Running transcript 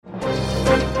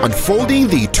unfolding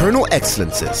the eternal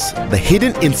excellences, the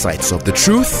hidden insights of the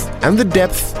truth, and the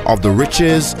depth of the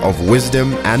riches of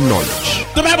wisdom and knowledge.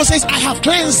 The Bible says, I have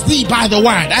cleansed thee by the word.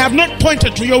 I have not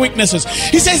pointed to your weaknesses.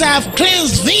 He says, I have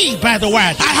cleansed thee by the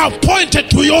word. I have pointed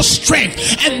to your strength.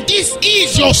 And this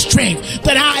is your strength,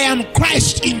 that I am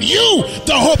Christ in you,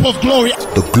 the hope of glory.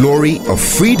 The glory of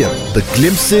freedom, the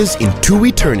glimpses into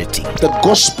eternity. The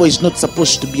gospel is not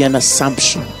supposed to be an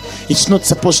assumption. It's not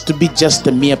supposed to be just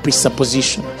a mere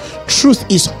presupposition. Truth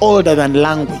is older than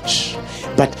language,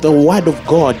 but the word of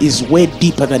God is way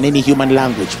deeper than any human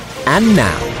language. And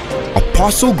now,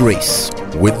 Apostle Grace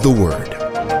with the word.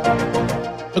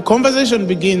 The conversation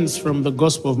begins from the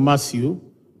Gospel of Matthew,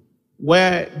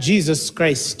 where Jesus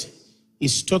Christ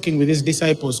is talking with his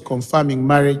disciples, confirming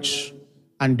marriage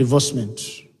and divorcement.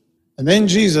 And then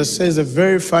Jesus says a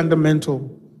very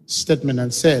fundamental statement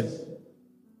and said,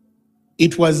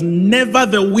 it was never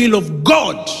the will of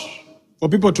God for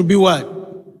people to be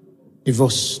what?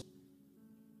 Divorced.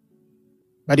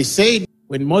 But he said,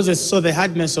 when Moses saw the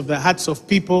hardness of the hearts of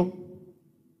people,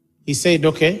 he said,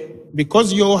 okay,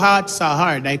 because your hearts are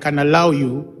hard, I can allow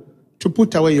you to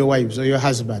put away your wives or your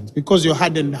husbands, because you're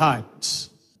hardened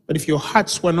hearts. But if your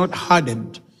hearts were not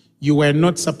hardened, you were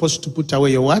not supposed to put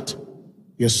away your what?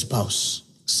 Your spouse.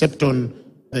 Except on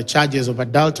the charges of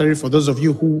adultery. For those of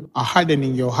you who are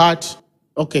hardening your heart,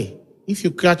 okay, if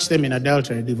you catch them in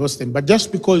adultery, divorce them. But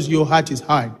just because your heart is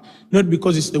hard, not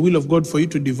because it's the will of God for you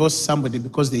to divorce somebody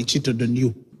because they cheated on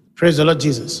you. Praise the Lord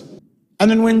Jesus. And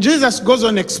then when Jesus goes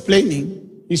on explaining,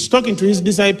 he's talking to his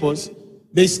disciples,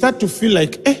 they start to feel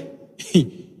like,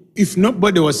 if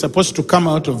nobody was supposed to come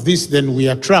out of this, then we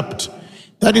are trapped.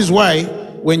 That is why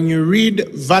when you read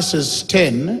verses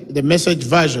 10, the Message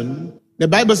version, the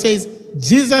Bible says,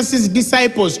 Jesus'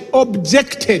 disciples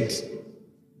objected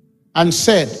and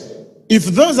said, if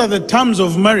those are the terms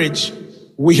of marriage,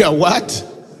 we are what?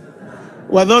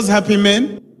 Were those happy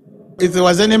men? If there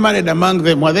was any married among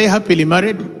them, were they happily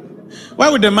married? Why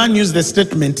would a man use the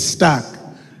statement stuck?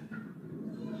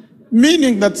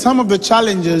 Meaning that some of the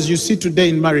challenges you see today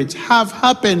in marriage have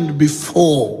happened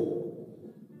before.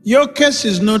 Your case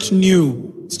is not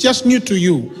new. It's just new to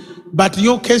you. But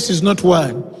your case is not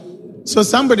one. So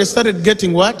somebody started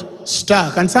getting what?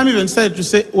 Stuck. And some even started to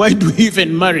say, why do we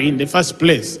even marry in the first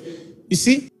place? You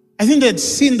see, I think they'd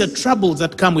seen the troubles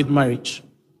that come with marriage.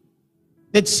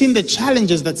 They'd seen the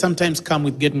challenges that sometimes come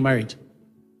with getting married.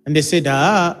 And they said,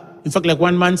 in fact, like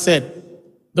one man said,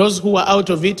 those who are out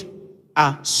of it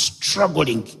are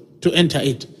struggling to enter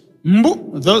it.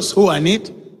 Those who are in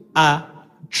it are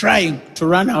trying to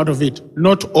run out of it.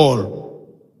 Not all.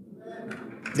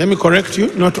 Let me correct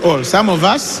you, not all. Some of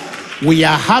us, we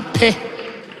are happy.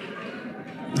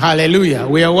 Hallelujah.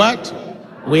 We are what?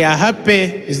 We are happy.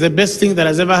 It's the best thing that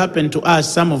has ever happened to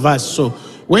us, some of us. So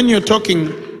when you're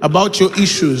talking about your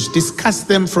issues, discuss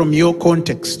them from your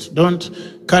context. Don't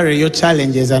carry your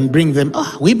challenges and bring them.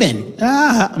 Women.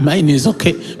 Mine is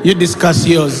okay. You discuss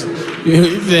yours.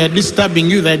 If they're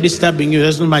disturbing you, they're disturbing you.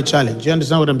 That's not my challenge. You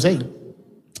understand what I'm saying?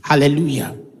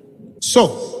 Hallelujah.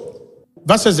 So,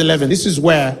 verses 11, this is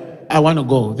where I want to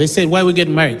go. They said, why we get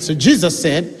married? So Jesus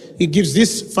said, he gives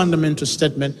this fundamental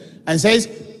statement and says,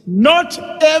 not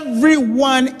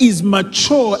everyone is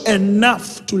mature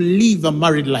enough to live a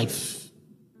married life.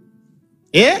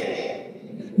 Yeah?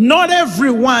 Not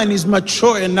everyone is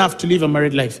mature enough to live a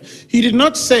married life. He did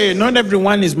not say not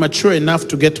everyone is mature enough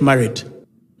to get married.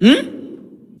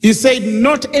 He said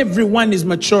not everyone is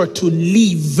mature to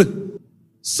live.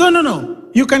 So no,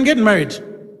 you can get married,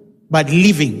 but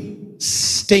living,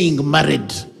 staying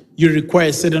married, you require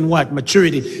a certain what?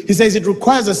 Maturity. He says it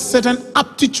requires a certain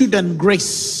aptitude and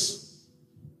grace.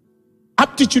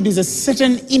 Aptitude is a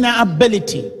certain inner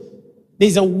ability.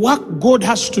 There's a work God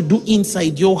has to do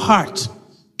inside your heart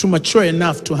to mature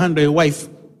enough to handle a wife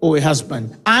or a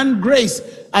husband. And grace,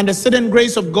 and a certain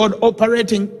grace of God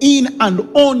operating in and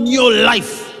on your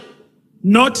life.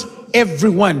 Not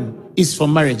everyone is for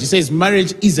marriage. He says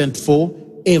marriage isn't for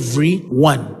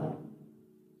everyone.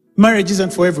 Marriage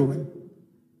isn't for everyone.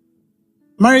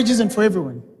 Marriage isn't for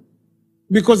everyone.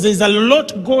 Because there's a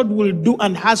lot God will do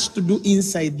and has to do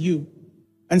inside you.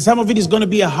 And some of it is going to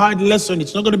be a hard lesson.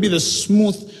 It's not going to be the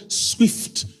smooth,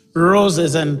 swift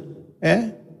roses and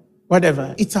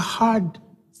whatever. It's a hard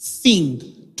thing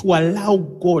to allow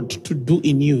God to do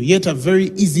in you, yet a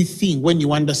very easy thing when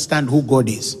you understand who God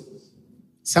is.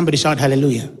 Somebody shout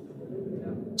hallelujah.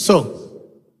 So,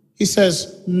 he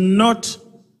says, not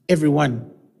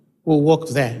everyone will walk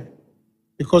there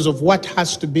because of what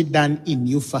has to be done in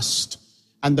you first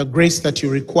and the grace that you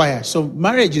require. So,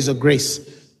 marriage is a grace.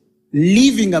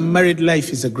 Living a married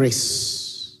life is a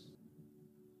grace.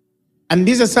 And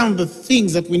these are some of the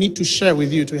things that we need to share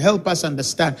with you to help us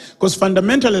understand. Because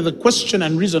fundamentally, the question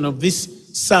and reason of this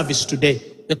service today,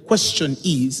 the question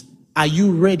is, are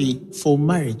you ready for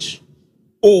marriage?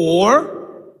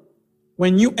 Or,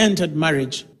 when you entered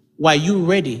marriage, were you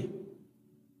ready?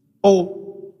 Or,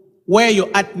 where you're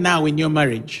at now in your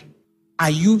marriage, are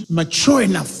you mature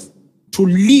enough to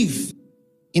live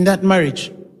in that marriage?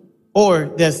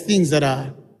 Or there are things that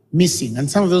are missing, and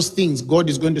some of those things God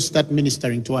is going to start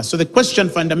ministering to us. So the question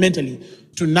fundamentally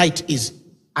tonight is,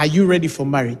 are you ready for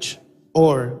marriage?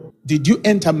 Or did you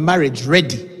enter marriage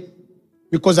ready?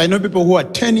 Because I know people who are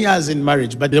 10 years in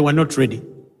marriage, but they were not ready.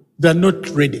 They're not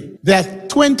ready. They're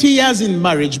 20 years in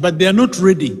marriage, but they're not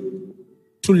ready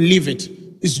to live it.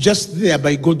 It's just there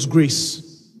by God's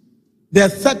grace. They're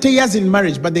 30 years in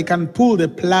marriage, but they can pull the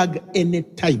plug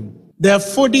anytime. They're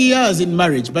 40 years in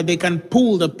marriage, but they can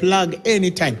pull the plug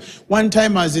anytime. One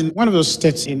time I was in one of those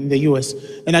states in the US,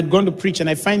 and I'd gone to preach, and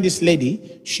I find this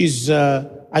lady, she's,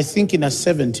 I think in her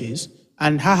 70s,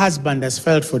 and her husband has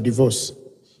filed for divorce.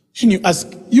 And you ask,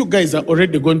 you guys are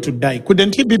already going to die.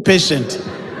 Couldn't he be patient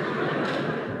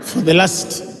for the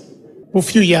last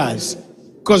few years?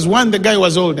 Because one, the guy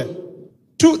was older.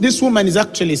 Two, this woman is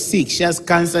actually sick. She has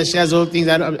cancer, she has all things.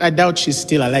 I doubt she's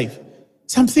still alive.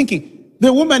 So I'm thinking,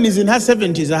 the woman is in her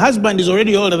 70s. Her husband is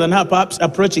already older than her, perhaps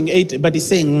approaching 80, but he's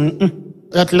saying,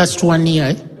 that last 1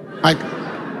 year.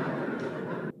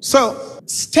 So,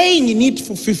 staying in it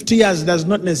for 50 years does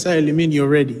not necessarily mean you're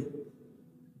ready.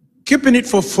 Keeping it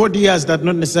for 40 years does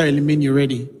not necessarily mean you're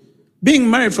ready. Being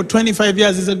married for 25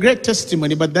 years is a great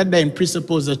testimony, but that doesn't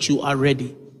presuppose that you are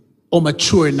ready or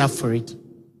mature enough for it.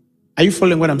 Are you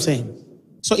following what I'm saying?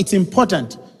 So it's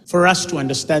important for us to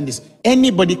understand this.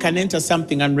 Anybody can enter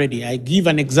something unready. I give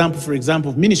an example, for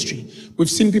example, of ministry. We've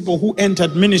seen people who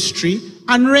entered ministry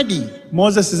unready.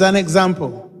 Moses is an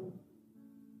example.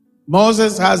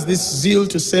 Moses has this zeal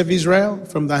to save Israel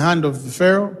from the hand of the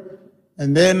Pharaoh.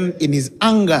 And then in his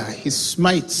anger, he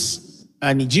smites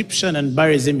an Egyptian and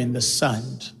buries him in the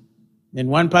sand. Then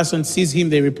one person sees him,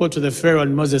 they report to the Pharaoh,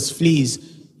 and Moses flees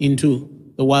into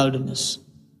the wilderness.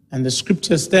 And the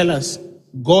scriptures tell us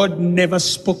God never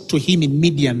spoke to him in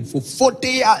Midian. For 40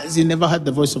 years, he never heard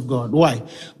the voice of God. Why?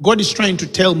 God is trying to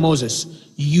tell Moses,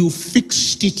 you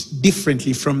fixed it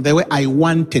differently from the way I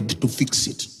wanted to fix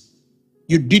it.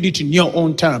 You did it in your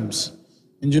own terms.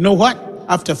 And you know what?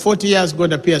 After 40 years,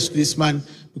 God appears to this man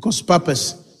because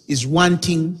purpose is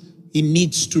wanting, he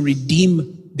needs to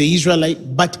redeem the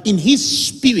Israelite, but in his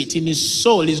spirit, in his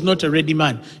soul, he's not a ready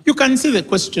man. You can see the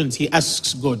questions he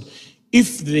asks God.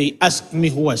 If they ask me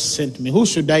who has sent me, who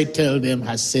should I tell them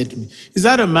has sent me? Is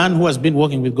that a man who has been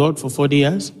working with God for 40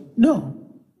 years? No.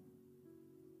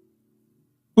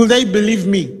 Will they believe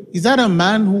me? Is that a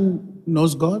man who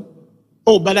knows God?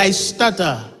 Oh, but I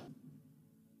stutter.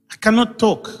 I cannot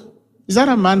talk. Is that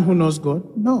a man who knows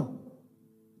God? No.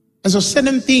 And so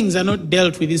certain things are not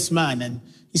dealt with this man, and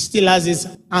he still has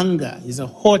his anger. He's a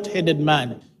hot-headed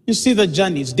man. You see the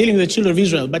journey, he's dealing with the children of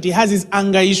Israel, but he has his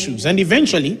anger issues. And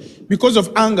eventually, because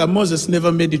of anger, Moses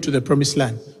never made it to the promised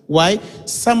land. Why?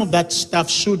 Some of that stuff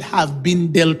should have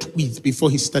been dealt with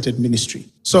before he started ministry.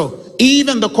 So,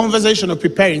 even the conversation of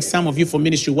preparing some of you for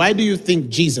ministry, why do you think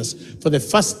Jesus, for the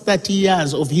first 30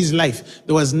 years of his life,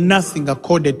 there was nothing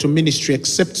accorded to ministry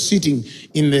except sitting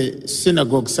in the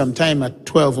synagogue sometime at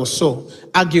 12 or so,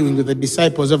 arguing with the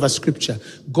disciples over scripture?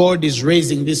 God is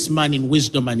raising this man in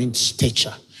wisdom and in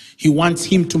stature. He wants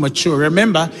him to mature.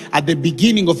 Remember, at the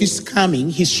beginning of his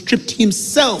coming, he stripped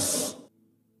himself.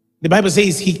 The Bible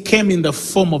says he came in the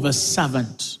form of a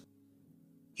servant.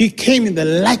 He came in the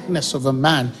likeness of a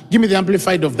man. Give me the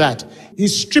amplified of that. He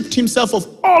stripped himself of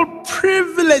all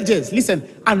privileges. Listen,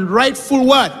 and rightful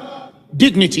what?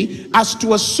 Dignity, as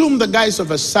to assume the guise of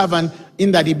a servant,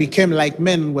 in that he became like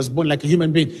men and was born like a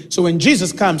human being. So when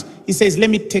Jesus comes, he says, let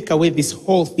me take away this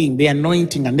whole thing, the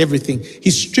anointing and everything.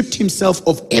 He stripped himself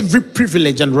of every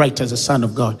privilege and right as a son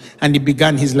of God. And he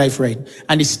began his life right.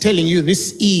 And he's telling you,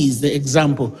 this is the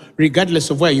example.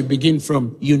 Regardless of where you begin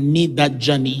from, you need that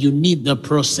journey. You need the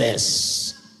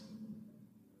process.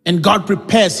 And God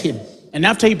prepares him. And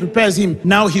after he prepares him,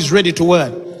 now he's ready to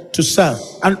what? To serve.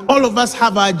 And all of us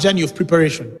have our journey of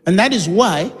preparation. And that is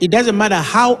why it doesn't matter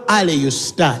how early you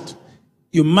start,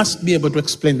 you must be able to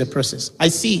explain the process. I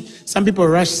see some people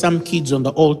rush some kids on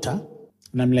the altar,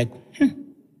 and I'm like,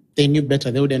 they knew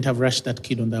better. They wouldn't have rushed that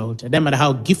kid on the altar. It doesn't matter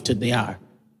how gifted they are.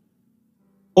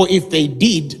 Or if they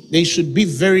did, they should be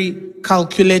very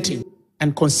calculating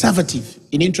and conservative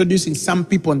in introducing some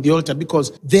people on the altar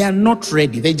because they are not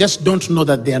ready. They just don't know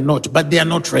that they are not, but they are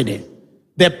not ready.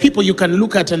 There are people you can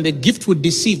look at and the gift would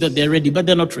deceive that they're ready, but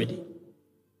they're not ready.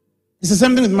 It's the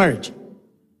same thing with marriage.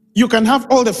 You can have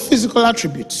all the physical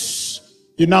attributes.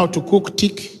 You know how to cook,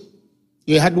 tick.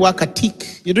 You're a hard worker,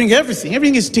 tick. You're doing everything.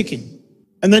 Everything is ticking.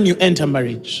 And then you enter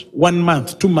marriage. 1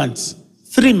 month, 2 months,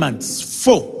 3 months,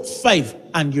 4, 5,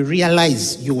 and you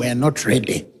realize you were not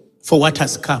ready for what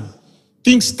has come.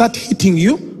 Things start hitting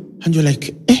you, and you're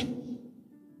like, eh?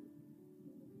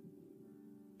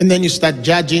 And then you start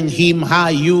judging him, her,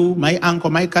 you, my uncle,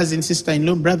 my cousin,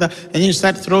 sister-in-law, brother, and then you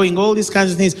start throwing all these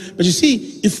kinds of things. But you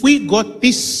see, if we got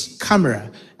this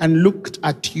camera and looked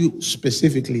at you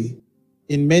specifically,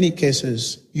 in many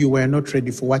cases, you were not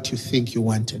ready for what you think you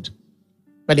wanted.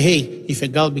 But hey, if a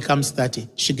girl becomes 30,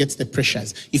 she gets the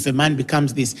pressures. If a man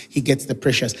becomes this, he gets the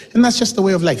pressures. And that's just the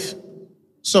way of life.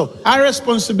 So our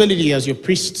responsibility as your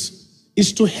priests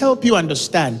is to help you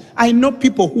understand. I know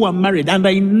people who are married, and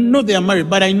I know they are married,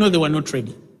 but I know they were not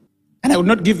ready. And I will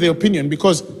not give their opinion,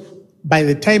 because by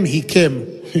the time he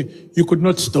came, you could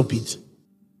not stop it.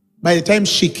 By the time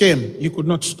she came, you could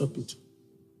not stop it.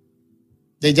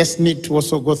 They just need to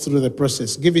also go through the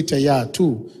process. Give it a year or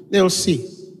 2. They'll see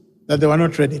that they were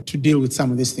not ready to deal with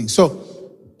some of these things. So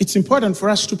it's important for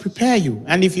us to prepare you.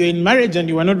 And if you're in marriage and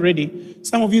you are not ready,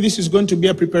 some of you, this is going to be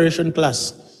a preparation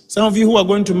class. Some of you who are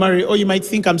going to marry, you might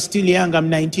think I'm still young, I'm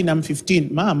 19, I'm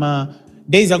 15. Mama,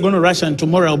 days are going to rush and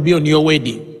tomorrow I'll be on your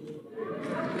wedding.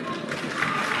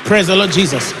 Praise the Lord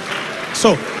Jesus.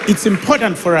 So it's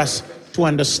important for us to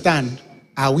understand,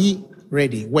 are we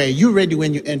ready? Were you ready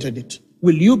when you entered it?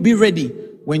 Will you be ready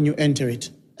when you enter it?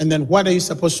 And then what are you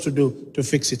supposed to do to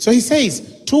fix it? So he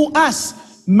says, to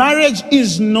us, marriage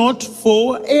is not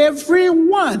for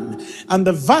everyone. And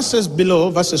the verses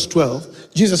below, verses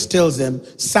 12, Jesus tells them,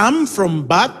 some from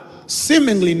birth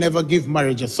seemingly never give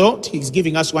marriage a thought. He's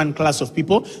giving us one class of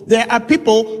people. There are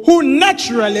people who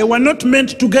naturally were not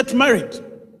meant to get married.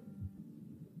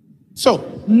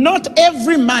 So, not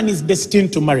every man is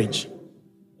destined to marriage.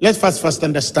 Let's first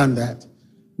understand that.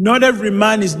 Not every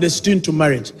man is destined to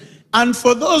marriage. And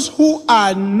for those who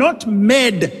are not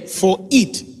made for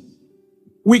it,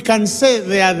 we can say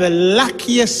they are the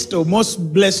luckiest or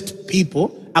most blessed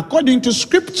people according to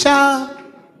scripture.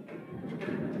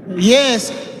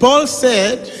 Yes, Paul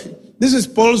said, this is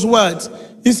Paul's words.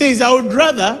 He says, I would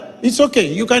rather, it's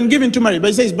okay, you can give into marriage, but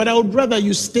he says, but I would rather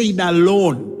you stayed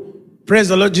alone. Praise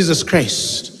the Lord Jesus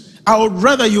Christ. I would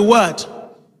rather you what?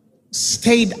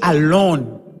 Stayed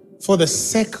alone for the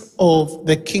sake of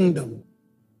the kingdom.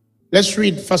 Let's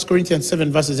read 1 Corinthians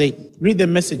 7 verses 8. Read the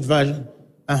Message version.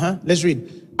 Let's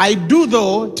read. I do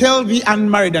though tell the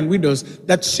unmarried and widows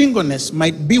that singleness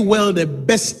might be well the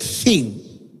best thing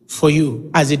for you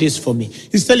as it is for me.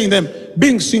 He's telling them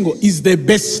being single is the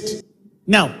best.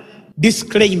 Now,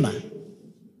 disclaimer.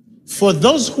 For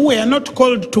those who are not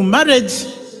called to marriage,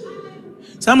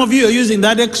 some of you are using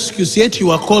that excuse, yet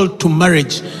you are called to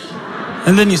marriage.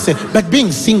 And then you say, but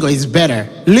being single is better.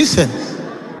 Listen,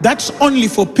 that's only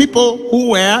for people who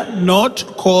were not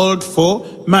called for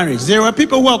marriage. There are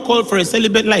people who are called for a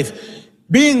celibate life.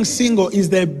 Being single is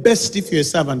the best if you're a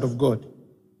servant of God.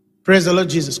 Praise the Lord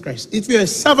Jesus Christ. If you're a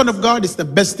servant of God, it's the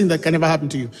best thing that can ever happen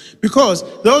to you. Because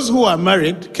those who are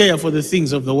married care for the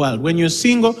things of the world. When you're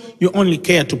single, you only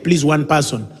care to please one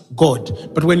person,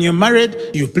 God. But when you're married,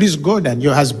 you please God and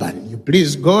your husband. You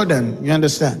please God and you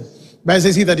understand. Bible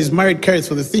says he that is married cares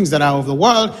for the things that are of the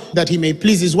world, that he may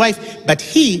please his wife. But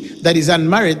he that is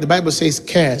unmarried, the Bible says,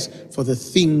 cares for the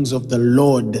things of the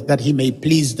Lord, that he may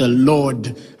please the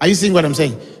Lord. Are you seeing what I'm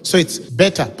saying? So it's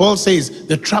better. Paul says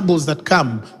the troubles that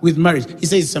come with marriage. He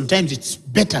says sometimes it's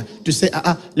better to say,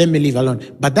 let me live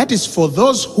alone. But that is for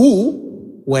those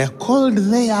who were called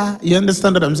there. You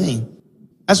understand what I'm saying?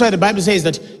 That's why the Bible says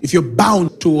that if you're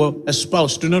bound to a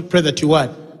spouse, do not pray that you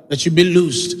what? That you be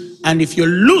loosed. And if you're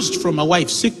loosed from a wife,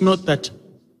 seek not that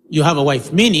you have a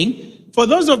wife. Meaning, for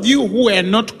those of you who are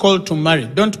not called to marry,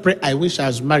 don't pray, I wish I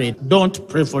was married. Don't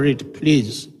pray for it,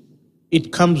 please.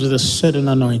 It comes with a certain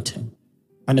anointing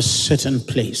and a certain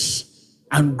place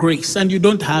and grace. And you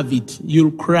don't have it, you'll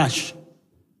crash.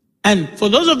 And for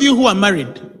those of you who are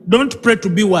married, don't pray to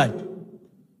be what?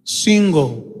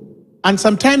 Single. And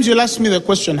sometimes you'll ask me the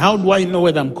question, how do I know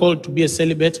whether I'm called to be a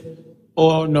celibate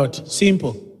or not?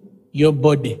 Simple. Your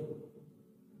body.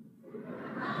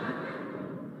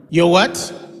 Your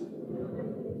what?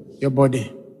 Your body.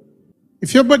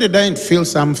 If your body doesn't feel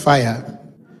some fire,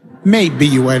 maybe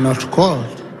you were not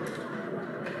called.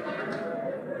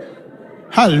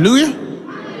 Hallelujah.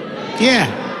 Yeah.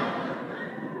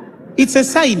 It's a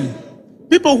sign.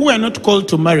 People who are not called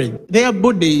to marriage, their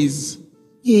body is,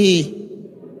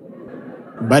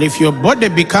 But if your body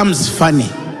becomes funny,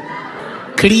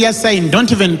 clear sign,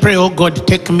 don't even pray, oh God,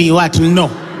 take me what? No.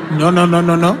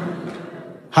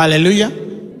 Hallelujah.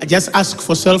 I just ask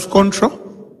for self-control.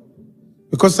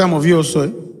 Because some of you also,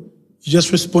 you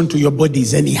just respond to your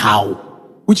bodies anyhow,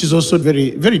 which is also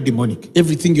very, very demonic.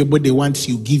 Everything your body wants,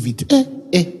 you give it.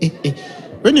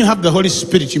 When you have the Holy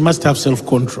Spirit, you must have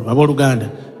self-control. About Uganda.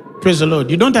 Praise the Lord.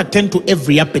 You don't attend to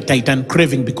every appetite and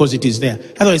craving because it is there.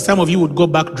 Otherwise, some of you would go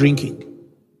back drinking.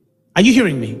 Are you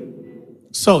hearing me?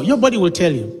 So, your body will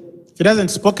tell you. If it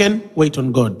hasn't spoken, wait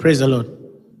on God. Praise the Lord.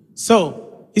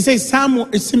 So, he says, some,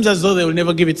 it seems as though they will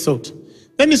never give it thought.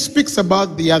 Then he speaks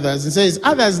about the others. He says,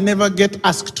 others never get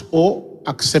asked or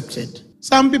accepted.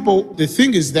 Some people, the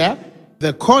thing is there,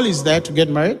 the call is there to get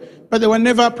married, but they were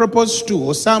never proposed to,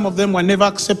 or some of them were never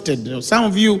accepted. Or some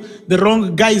of you, the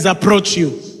wrong guys approach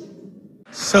you.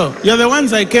 So, you're the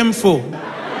ones I came for.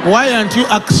 Why aren't you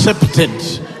accepted?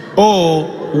 Or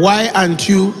why aren't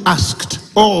you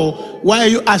asked? Or why are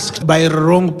you asked by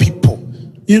wrong people?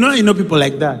 You know people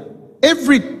like that.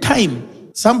 Every time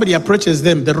somebody approaches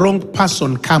them, the wrong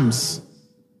person comes.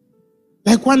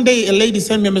 Like one day, a lady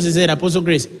sent me a message and said, Apostle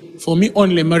Grace, for me,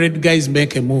 only married guys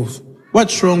make a move.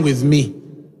 What's wrong with me?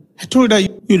 I told her,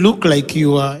 you look like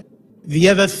you are the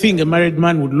other thing a married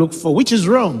man would look for, which is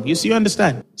wrong. You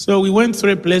understand? So we went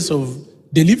through a place of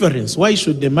deliverance. Why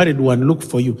should the married one look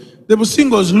for you? The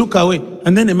singles look away,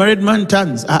 and then the married man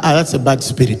turns. That's a bad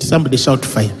spirit. Somebody shout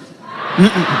fire.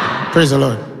 Praise the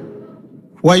Lord.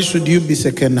 Why should you be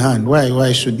second hand?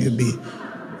 Why should you be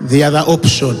the other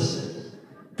option?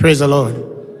 Praise the Lord.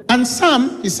 And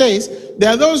some, he says,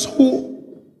 there are those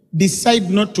who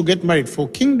decide not to get married for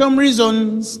kingdom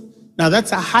reasons. Now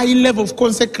that's a high level of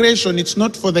consecration. It's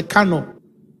not for the carnal.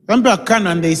 Some people are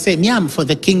carnal and they say, me, I'm for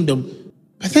the kingdom.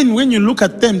 But then when you look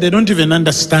at them, they don't even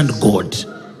understand God.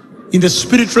 In the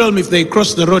spirit realm, if they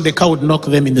cross the road, the car would knock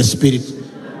them in the spirit.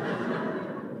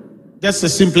 That's the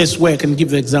simplest way I can give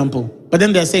the example. But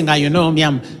then they're saying, me,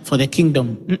 I'm for the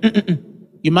kingdom.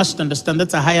 You must understand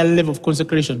that's a higher level of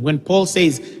consecration. When Paul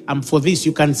says, I'm for this,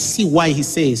 you can see why he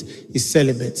says he's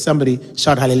celibate. Somebody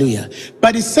shout hallelujah.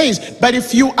 But he says, but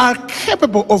if you are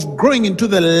capable of growing into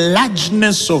the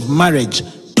largeness of marriage,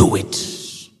 do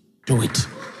it. Do it.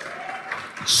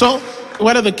 So,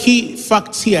 what are the key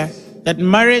facts here? That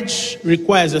marriage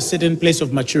requires a certain place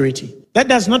of maturity. That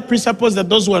does not presuppose that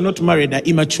those who are not married are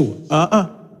immature.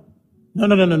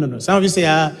 No. Some of you say,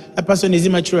 a person is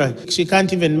immature. She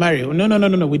can't even marry.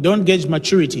 No. We don't gauge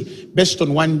maturity based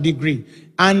on one degree.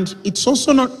 And it's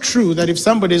also not true that if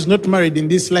somebody is not married in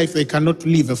this life, they cannot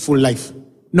live a full life.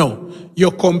 No.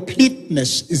 Your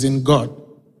completeness is in God.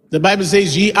 The Bible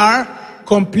says, ye are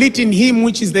complete in him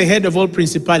which is the head of all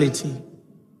principality.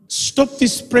 Stop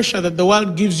this pressure that the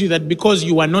world gives you that because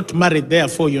you are not married,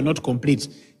 therefore you're not complete.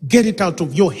 Get it out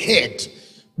of your head.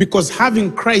 Because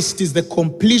having Christ is the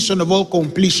completion of all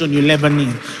completion you'll ever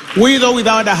need. With or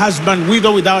without a husband, with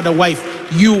or without a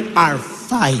wife, you are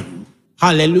fine.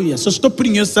 Hallelujah. So stop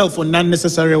putting yourself on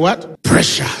unnecessary what?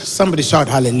 Pressure. Somebody shout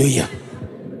hallelujah.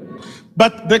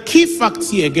 But the key facts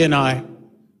here again are,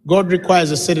 God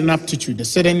requires a certain aptitude, a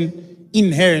certain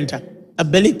inherent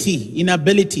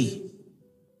inability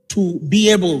to be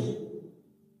able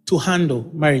to handle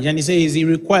marriage. And he says he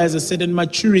requires a certain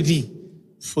maturity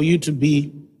for you to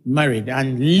be married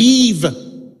and live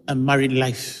a married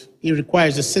life. He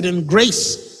requires a certain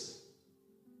grace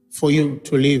for you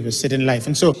to live a certain life.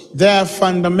 And so there are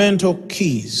fundamental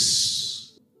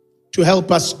keys to help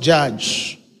us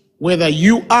judge whether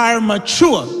you are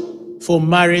mature for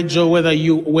marriage or whether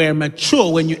you were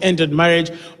mature when you entered marriage,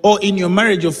 or in your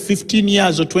marriage of 15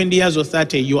 years or 20 years or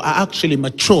 30, you are actually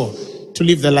mature to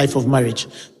live the life of marriage.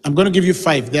 I'm going to give you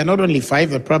 5. They are not only 5,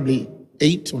 they're probably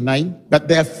 8 or 9, but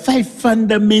there are 5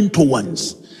 fundamental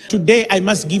ones. Today, I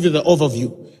must give you the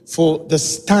overview for the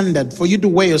standard, for you to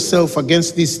weigh yourself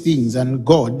against these things and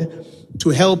God to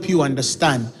help you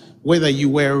understand whether you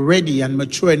were ready and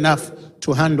mature enough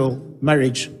to handle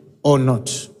marriage or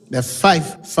not. There are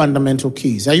 5 fundamental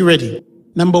keys. Are you ready?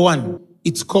 Number 1,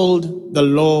 it's called the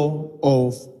law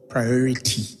of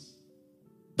priority.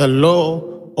 The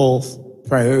law of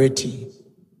priority.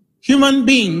 Human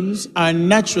beings are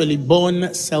naturally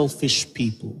born selfish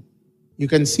people. You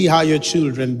can see how your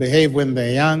children behave when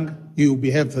they're young. You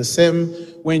behave the same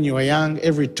when you were young.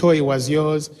 Every toy was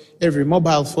yours. Every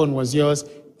mobile phone was yours.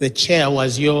 The chair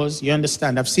was yours. You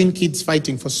understand? I've seen kids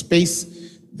fighting for space,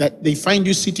 that they find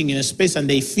you sitting in a space and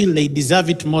they feel they deserve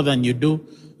it more than you do.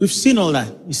 We've seen all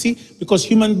that, you see? Because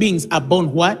human beings are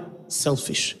born what?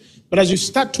 Selfish. But as you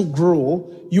start to grow,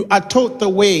 you are taught the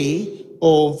way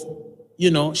of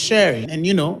sharing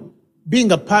and,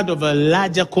 being a part of a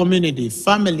larger community,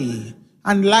 family,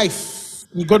 and life.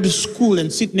 You go to school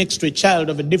and sit next to a child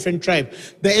of a different tribe.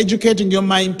 They're educating your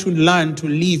mind to learn to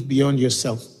live beyond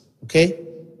yourself. Okay?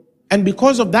 And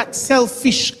because of that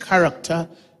selfish character,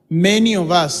 many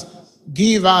of us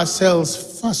give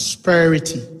ourselves first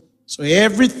priority. So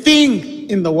everything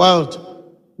in the world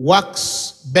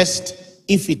works best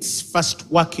if it's first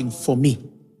working for me.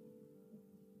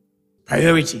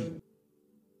 Priority.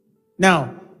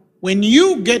 Now, when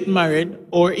you get married,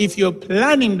 or if you're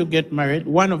planning to get married,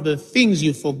 one of the things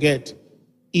you forget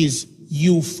is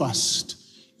you first.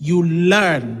 You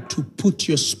learn to put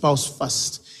your spouse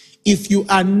first. If you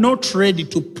are not ready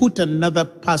to put another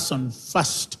person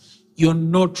first, you're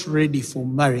not ready for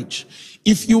marriage.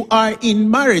 If you are in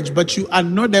marriage, but you are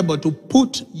not able to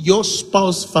put your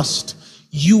spouse first,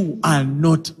 you are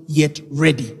not yet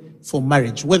ready for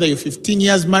marriage. Whether you're 15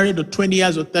 years married or 20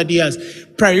 years or 30 years,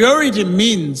 priority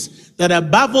means that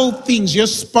above all things, your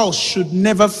spouse should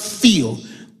never feel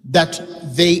that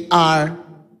they are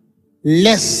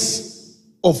less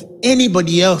of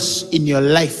anybody else in your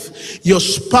life. Your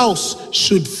spouse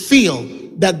should feel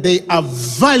that they are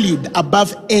valued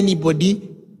above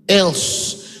anybody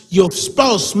else. Your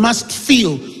spouse must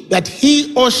feel that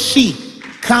he or she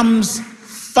comes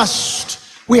first.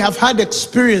 We have had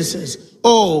experiences.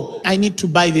 Oh, I need to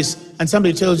buy this. And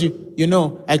somebody tells you, you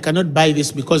know, I cannot buy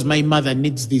this because my mother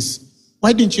needs this.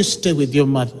 Why didn't you stay with your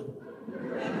mother?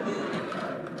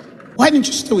 Why didn't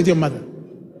you stay with your mother?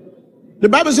 The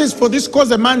Bible says, for this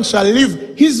cause a man shall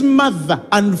leave his mother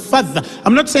and father.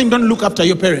 I'm not saying don't look after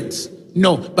your parents.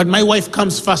 No, but my wife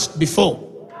comes first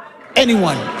before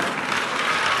anyone.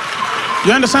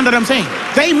 You understand what I'm saying?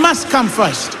 They must come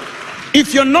first.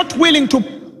 If you're not willing to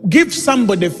give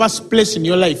somebody first place in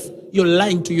your life, you're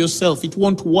lying to yourself. It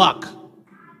won't work.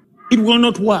 It will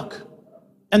not work.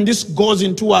 And this goes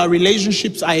into our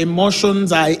relationships, our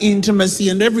emotions, our intimacy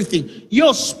and everything.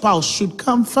 Your spouse should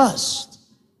come first.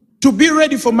 To be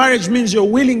ready for marriage means you're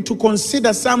willing to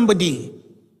consider somebody.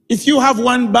 If you have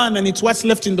one bun and it's what's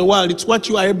left in the world, it's what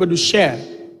you are able to share.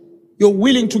 You're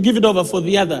willing to give it over for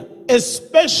the other,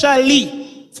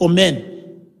 especially for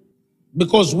men,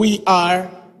 because we are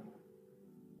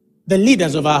the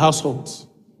leaders of our households.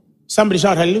 Somebody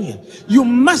shout hallelujah. You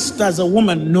must, as a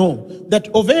woman, know that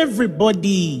of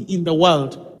everybody in the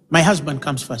world, my husband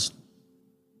comes first.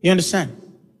 You understand?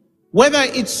 Whether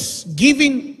it's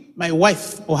giving, my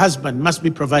wife or husband must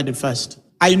be provided first.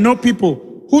 I know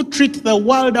people who treat the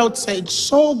world outside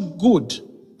so good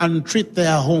and treat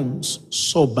their homes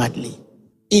so badly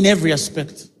in every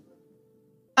aspect.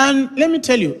 And let me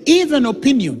tell you, even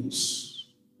opinions.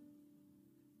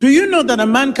 Do you know that a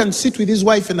man can sit with his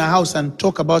wife in the house and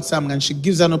talk about something and she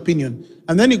gives an opinion,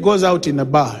 and then he goes out in a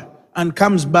bar and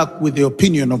comes back with the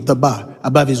opinion of the bar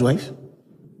above his wife?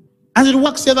 And it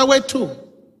works the other way too.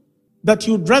 That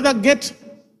you'd rather get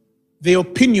the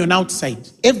opinion outside.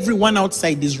 Everyone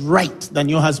outside is right than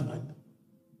your husband.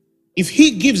 If he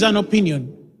gives an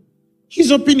opinion, his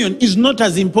opinion is not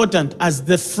as important as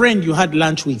the friend you had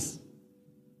lunch with.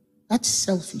 That's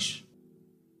selfish.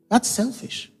 That's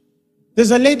selfish.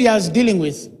 There's a lady I was dealing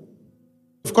with,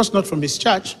 of course not from this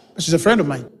church, but she's a friend of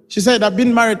mine. She said, I've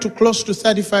been married to close to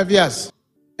 35 years.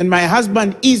 And my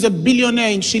husband is a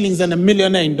billionaire in shillings and a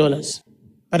millionaire in dollars.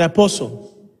 But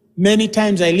Apostle, many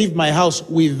times I leave my house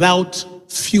without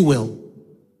fuel.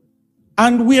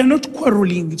 And we are not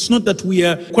quarreling. It's not that we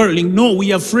are quarreling. No,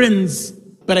 we are friends.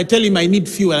 But I tell him I need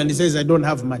fuel and he says, I don't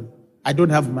have money. I don't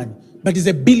have money. But he's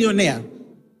a billionaire.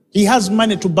 He has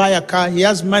money to buy a car. He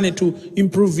has money to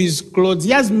improve his clothes.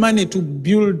 He has money to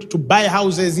build, to buy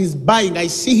houses. He's buying. I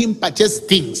see him purchase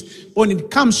things. When it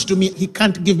comes to me, he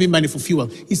can't give me money for fuel.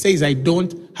 He says, I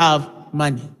don't have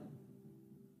money.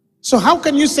 So how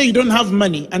can you say you don't have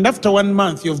money and after 1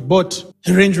 month you've bought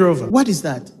a Range Rover? What is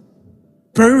that?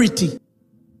 Priority.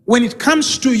 When it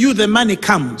comes to you, the money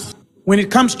comes. When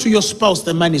it comes to your spouse,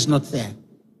 the money is not there.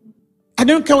 I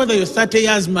don't care whether you're 30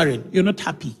 years married, you're not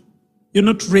happy. You're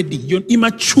not ready. You're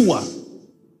immature.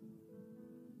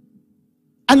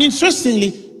 And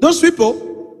interestingly, those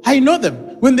people, I know them.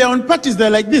 When they're on parties, they're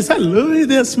like this. Hello,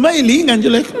 they're smiling. And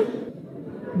you're like,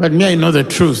 but me, I know the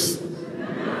truth.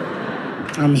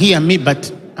 I'm here, me,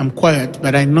 but I'm quiet,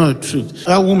 but I know the truth.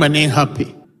 That woman ain't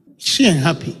happy. She ain't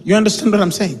happy. You understand what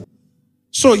I'm saying?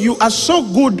 So you are so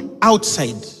good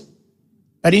outside,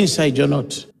 but inside you're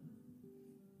not.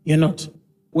 You're not.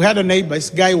 We had a neighbor, this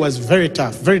guy was very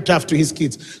tough to his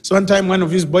kids. So one time one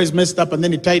of his boys messed up and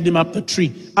then he tied him up the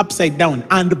tree, upside down,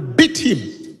 and beat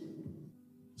him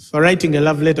for writing a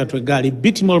love letter to a girl. He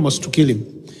beat him almost to kill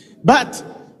him. But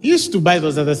he used to buy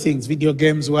those other things, video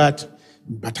games, what.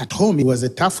 But at home, he was a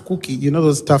tough cookie. You know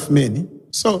those tough men.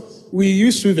 So we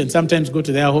used to even sometimes go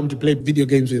to their home to play video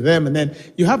games with them. And then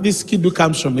you have this kid who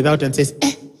comes from without and says,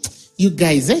 you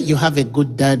guys, you have a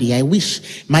good daddy. I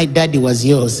wish my daddy was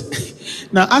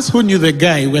yours. Now, us who knew the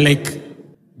guy, we're like,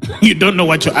 you don't know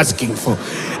what you're asking for.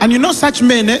 And you know, such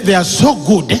men, they are so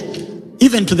good,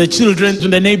 even to the children, to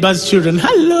the neighbors' children.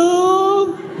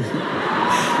 Hello.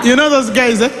 You know those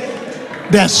guys,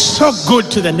 they are so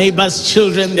good to the neighbors'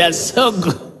 children. They are so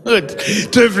good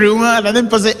to everyone. And then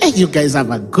people say, hey, you guys have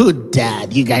a good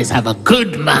dad. You guys have a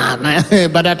good mom.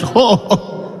 But at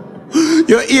home,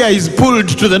 your ear is pulled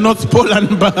to the North Pole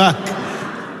and back.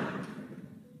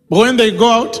 But when they go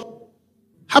out,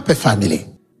 happy family.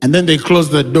 And then they close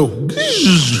the door.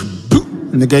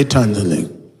 And the guy turns and like,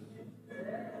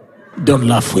 don't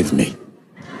laugh with me.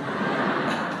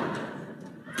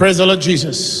 Praise the Lord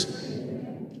Jesus.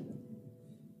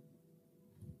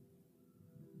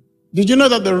 Did you know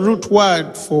that the root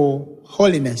word for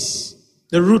holiness,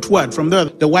 the root word from there,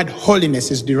 the word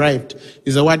holiness is derived,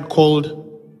 is a word called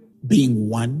being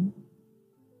one?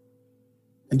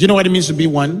 And do you know what it means to be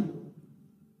one?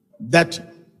 That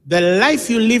the life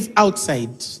you live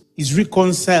outside is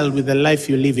reconciled with the life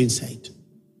you live inside.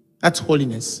 That's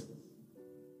holiness.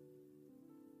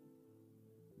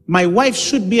 My wife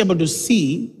should be able to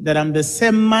see that I'm the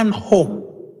same man home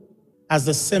as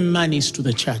the same man is to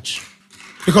the church.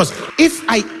 Because if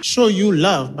I show you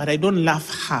love, but I don't love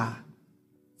her,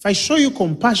 if I show you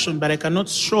compassion, but I cannot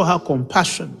show her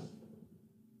compassion,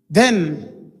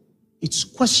 then it's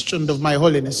questioned of my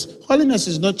holiness. Holiness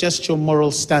is not just your moral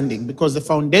standing, because the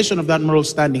foundation of that moral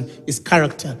standing is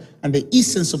character. And the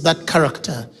essence of that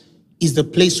character is the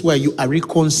place where you are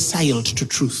reconciled to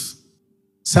truth.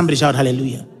 Somebody shout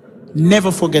hallelujah.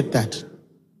 Never forget that.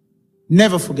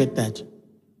 Never forget that.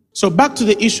 So back to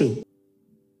the issue.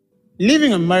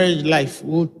 Living a married life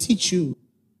will teach you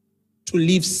to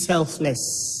live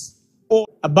selfless. Or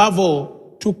above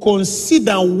all, to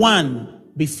consider one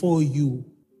before you.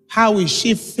 How is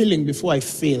she feeling before I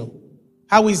feel?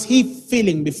 How is he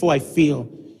feeling before I feel?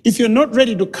 If you're not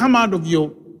ready to come out of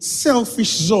your selfish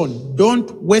zone,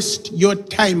 don't waste your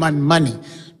time and money.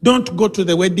 Don't go to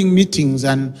the wedding meetings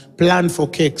and plan for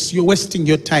cakes. You're wasting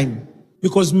your time,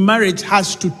 because marriage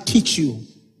has to teach you.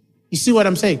 You see what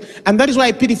I'm saying? And that is why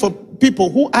I pity for people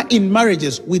who are in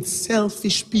marriages with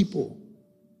selfish people.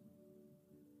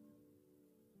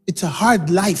 It's a hard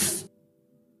life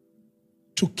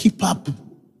to keep up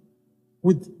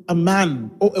with a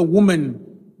man or a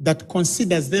woman that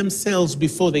considers themselves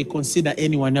before they consider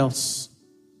anyone else.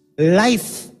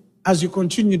 Life, as you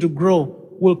continue to grow,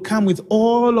 will come with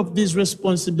all of these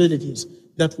responsibilities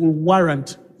that will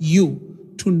warrant you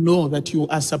to know that you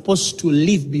are supposed to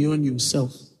live beyond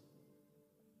yourself.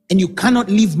 And you cannot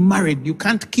live married. You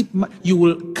can't keep, you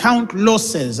will count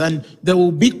losses, and there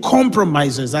will be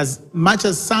compromises, as much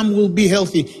as some will be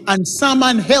healthy and some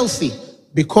unhealthy,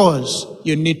 because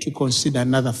you need to consider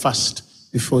another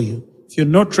first before you. If you're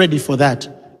not ready for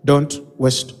that, don't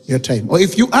waste your time. Or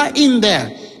if you are in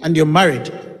there and you're married,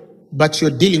 but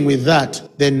you're dealing with that,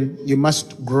 then you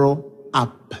must grow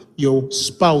up. Your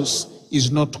spouse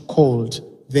is not called,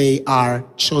 they are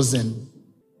chosen.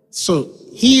 So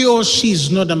he or she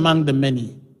is not among the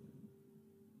many.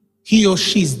 He or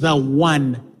she is the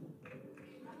one.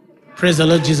 Praise the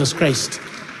Lord Jesus Christ.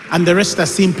 And the rest are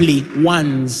simply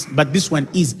ones, but this one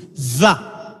is the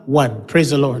one. Praise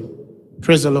the Lord.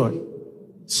 Praise the Lord.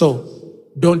 So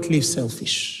don't live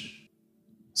selfish.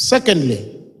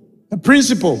 Secondly, the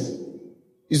principle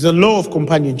is the law of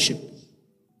companionship.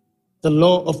 The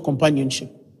law of companionship.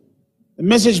 The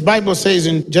Message Bible says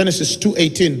in Genesis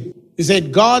 2:18, it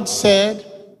said, God said,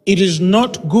 it is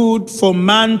not good for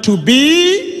man to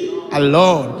be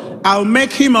alone. I'll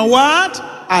make him a what?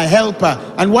 A helper.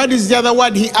 And what is the other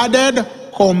word he added?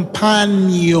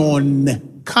 Companion.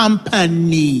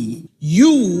 Company.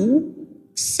 You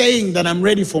saying that I'm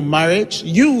ready for marriage,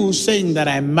 you saying that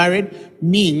I'm married,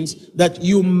 means that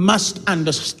you must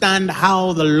understand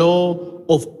how the law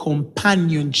of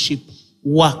companionship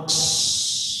works.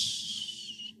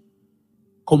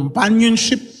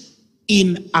 Companionship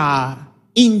in our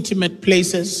intimate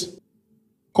places,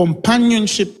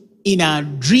 companionship in our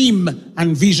dream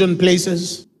and vision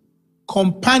places,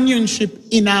 companionship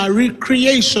in our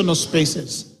recreational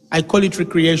spaces. I call it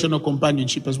recreational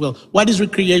companionship as well. What is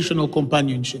recreational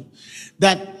companionship?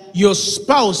 That your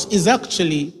spouse is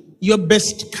actually your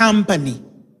best company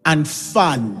and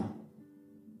fun.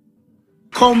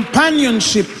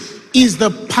 Companionship is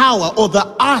the power or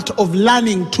the art of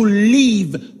learning to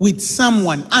live with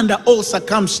someone under all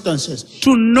circumstances,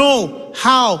 to know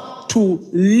how to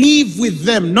live with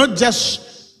them, not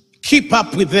just keep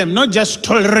up with them, not just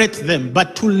tolerate them,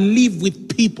 but to live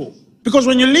with people. Because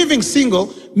when you're living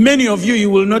single, many of you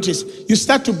will notice, you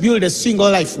start to build a single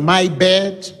life. My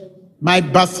bed, my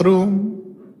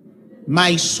bathroom,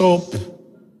 my soap,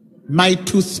 my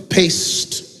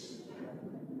toothpaste.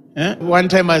 One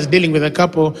time I was dealing with a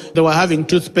couple, they were having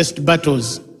toothpaste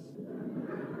battles.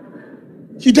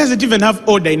 He doesn't even have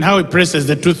order in how he presses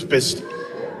the toothpaste.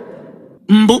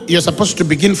 Mbu, you're supposed to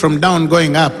begin from down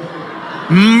going up.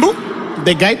 Mbu,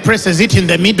 the guy presses it in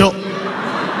the middle.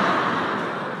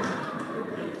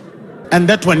 And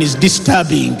that one is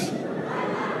disturbing.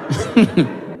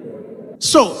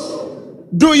 So,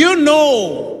 do you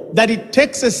know that it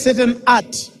takes a certain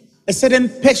art, a certain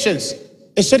patience,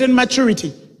 a certain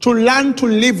maturity to learn to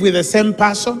live with the same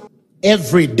person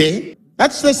every day?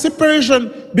 That's the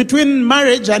separation between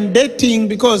marriage and dating,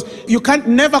 because you can't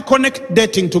never connect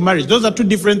dating to marriage. Those are two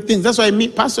different things. That's why me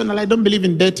personally, I don't believe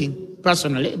in dating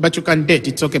personally, but you can date.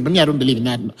 It's okay. But me, I don't believe in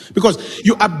that. Because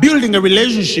you are building a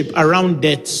relationship around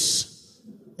dates.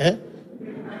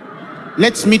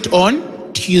 Let's meet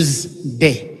on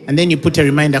Tuesday. And then you put a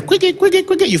reminder, quickly,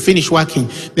 you finish working.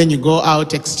 Then you go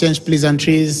out, exchange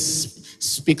pleasantries,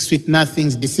 speak sweet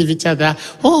nothings, deceive each other.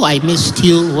 Oh, I missed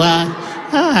you, what?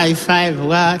 Oh, high five,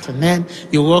 what? And then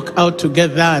you walk out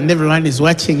together and everyone is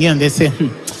watching you and they say,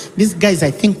 these guys, I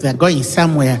think they're going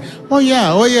somewhere. Oh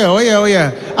yeah.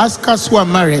 Ask us who are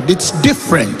married. It's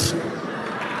different.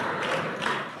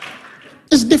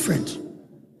 It's different.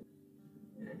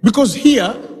 Because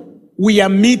here, we are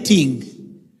meeting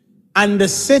and the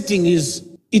setting is,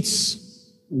 it's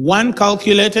one,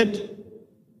 calculated,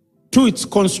 two, it's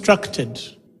constructed.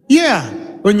 Yeah,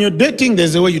 when you're dating,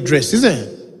 there's a way you dress, isn't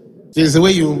it? There's a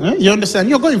way you understand?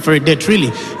 You're going for a date,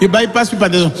 really. You bypass people,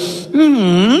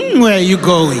 where are you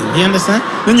going? You understand?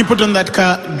 Then you put on that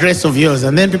car dress of yours,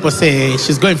 and then people say,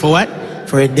 she's going for what?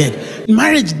 For a date.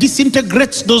 Marriage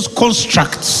disintegrates those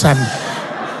constructs. And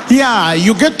yeah,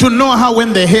 you get to know how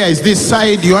when the hair is this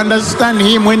side, you understand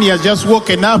him when he has just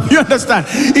woken up. You understand?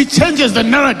 It changes the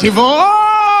narrative.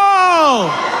 Oh!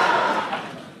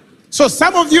 So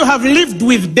some of you have lived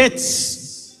with dates.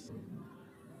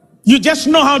 You just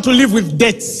know how to live with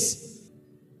dates.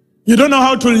 You don't know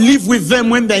how to live with them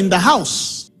when they're in the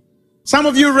house. Some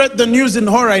of you read the news in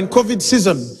horror in COVID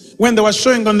season when they were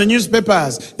showing on the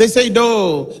newspapers. They said,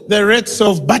 oh, the rates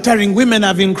of battering women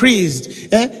have increased.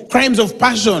 Crimes of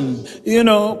passion.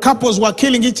 Couples were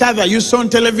killing each other. You saw on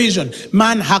television.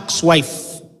 Man hacks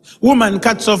wife. Woman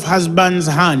cuts off husband's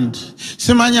hand.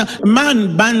 Simanya,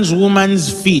 man burns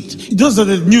woman's feet. Those are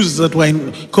the news that were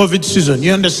in COVID season.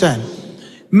 You understand?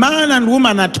 Man and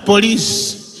woman at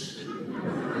police.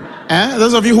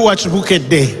 Those of you who watch Bouquet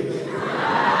Day.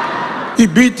 He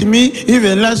beat me.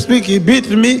 Even last week he beat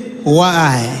me.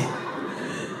 Why?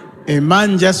 A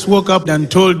man just woke up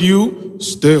and told you,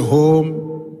 stay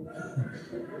home.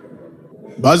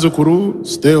 Bazukuru,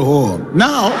 stay home.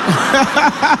 Now.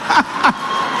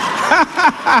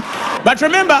 But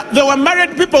remember, there were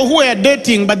married people who were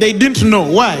dating, but they didn't know.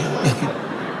 Why?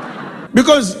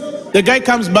 Because the guy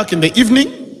comes back in the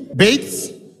evening,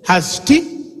 bathes, has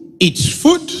tea, eats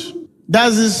food,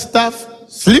 does his stuff,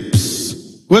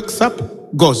 sleeps, wakes up,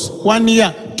 goes. 1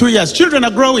 year, 2 years. Children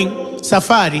are growing.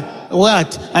 Safari.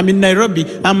 What? I'm in Nairobi.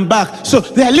 I'm back. So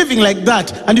they are living like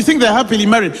that. And you think they're happily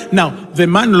married. Now, the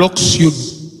man locks you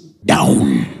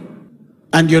down.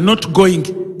 And you're not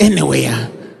going anywhere.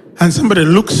 And somebody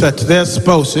looks at their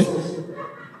spouse,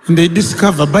 and they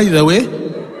discover, by the way,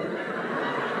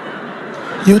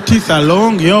 your teeth are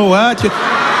long, your what?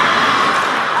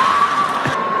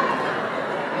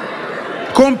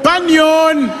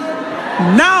 Companion.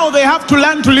 Now they have to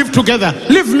learn to live together.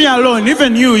 Leave me alone.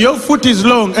 Even you, your foot is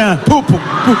long. Poop.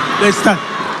 Let's start.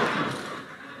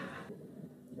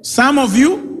 Some of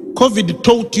you, COVID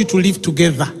taught you to live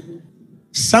together.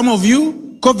 Some of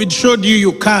you, COVID showed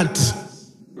you can't.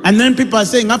 And then people are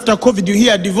saying after COVID you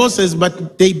hear divorces,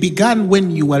 but they began when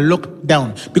you were locked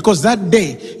down. Because that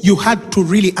day you had to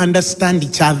really understand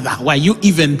each other. Were you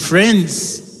even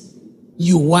friends?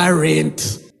 You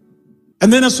weren't.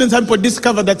 And then as soon as some people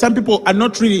discovered that some people are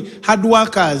not really hard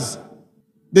workers,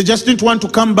 they just didn't want to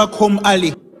come back home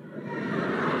early.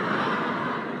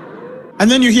 And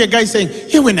then you hear guys saying,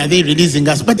 hey, when are they releasing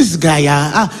us? But this guy,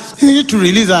 they need to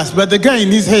release us. But the guy in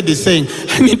his head is saying,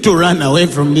 I need to run away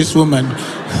from this woman.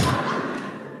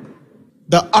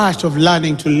 The art of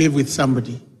learning to live with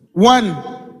somebody. One,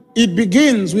 it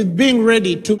begins with being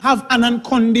ready to have an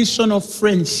unconditional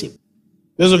friendship.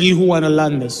 Those of you who want to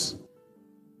learn this,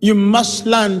 you must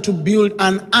learn to build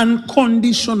an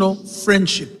unconditional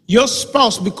friendship. Your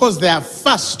spouse, because they are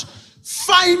fast,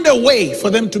 find a way for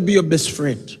them to be your best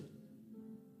friend.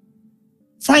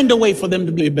 Find a way for them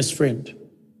to be your best friend.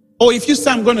 Or if you say,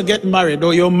 I'm going to get married,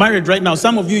 or you're married right now,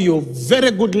 some of you, you're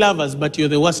very good lovers, but you're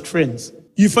the worst friends.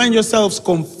 You find yourselves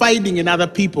confiding in other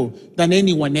people than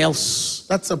anyone else.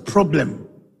 That's a problem.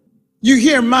 You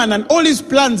hear a man and all his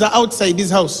plans are outside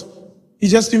his house. He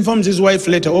just informs his wife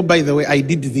later, oh, by the way, I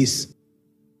did this.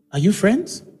 Are you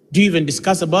friends? Do you even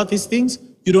discuss about these things?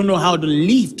 You don't know how to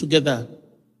live together.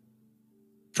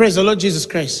 Praise the Lord Jesus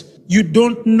Christ. You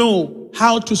don't know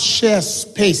how to share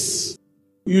space.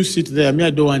 You sit there, I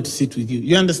don't want to sit with you.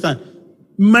 You understand?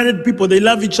 Married people, they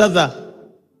love each other,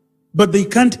 but they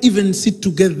can't even sit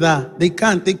together. They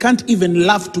can't even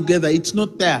laugh together. It's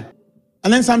not there.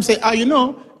 And then some say,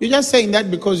 you're just saying that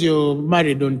because you're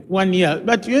married on 1 year.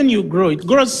 But when you grow, it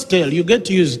grows stale. You get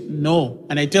used. No.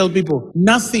 And I tell people,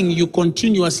 nothing you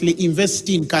continuously invest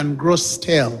in can grow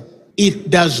stale. It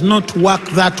does not work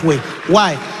that way.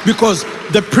 Why? Because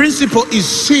the principle is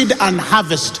seed and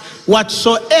harvest.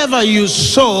 Whatsoever you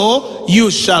sow,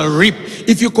 you shall reap.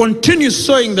 If you continue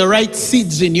sowing the right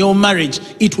seeds in your marriage,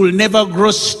 it will never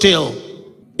grow stale.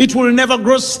 It will never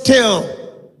grow stale.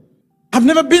 I've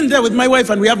never been there with my wife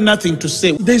and we have nothing to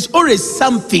say. There's always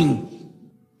something.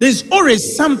 There's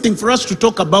always something for us to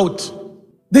talk about.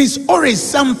 There's always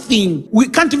something. We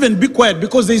can't even be quiet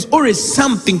because there's always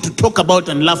something to talk about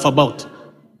and laugh about.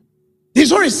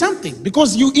 There's always something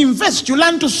because you invest, you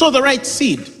learn to sow the right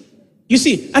seed. You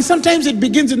see, and sometimes it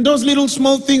begins in those little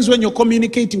small things when you're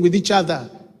communicating with each other.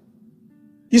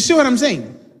 You see what I'm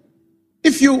saying?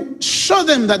 If you show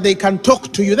them that they can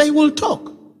talk to you, they will talk.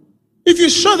 If you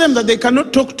show them that they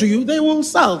cannot talk to you, they will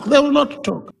sulk. They will not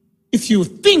talk. If you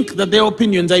think that their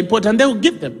opinions are important, they will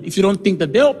give them. If you don't think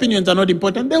that their opinions are not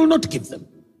important, they will not give them.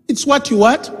 It's what?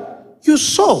 You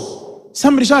sow.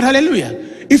 Somebody shout hallelujah.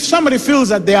 If somebody feels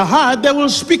that they are hard, they will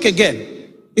speak again.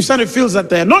 If somebody feels that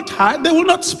they are not hard, they will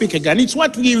not speak again. It's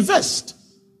what we invest.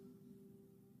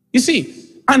 You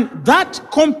see, and that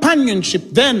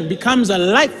companionship then becomes a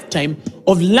lifetime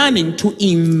of learning to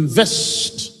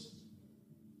invest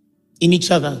in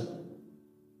each other.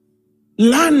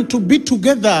 Learn to be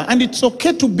together, and it's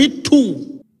okay to be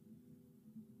two.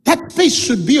 That space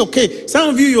should be okay. Some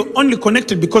of you, you're only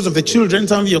connected because of the children.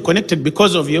 Some of you are connected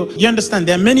because of you understand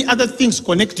there are many other things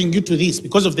connecting you to this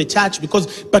because of the church,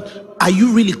 but are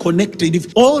you really connected?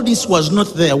 If all this was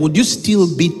not there, would you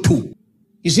still be two?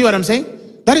 You see what I'm saying?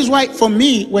 That is why for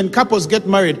me, when couples get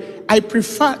married, I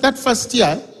prefer that first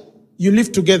year you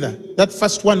live together, that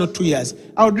first 1 or 2 years.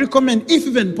 I would recommend, if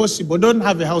even possible, don't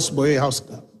have a houseboy or a house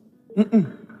girl.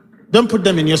 Don't put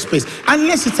them in your space.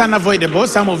 Unless it's unavoidable.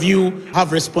 Some of you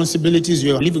have responsibilities.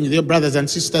 You're living with your brothers and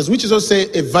sisters, which is also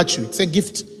a virtue. It's a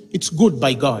gift. It's good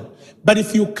by God. But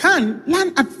if you can,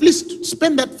 learn at least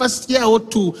spend that first year or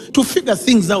two to figure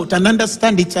things out and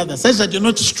understand each other, such that you're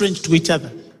not strange to each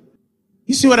other.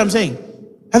 You see what I'm saying?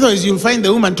 Otherwise, you'll find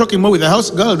the woman talking more with the house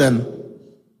girl than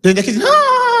the kitchen.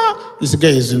 This guy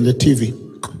is in the TV.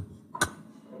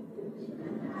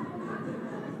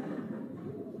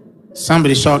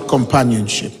 Somebody shout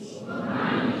companionship.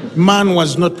 Man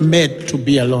was not made to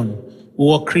be alone. We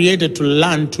were created to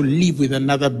learn to live with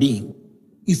another being.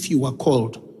 If you were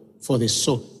called for this,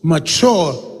 so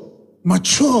mature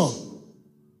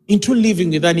into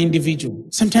living with an individual.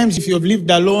 Sometimes if you have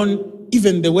lived alone,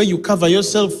 even the way you cover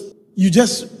yourself, you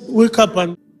just wake up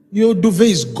and your duvet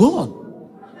is gone.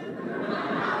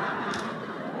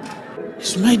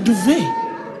 It's my duvet.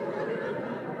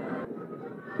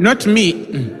 Not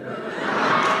me.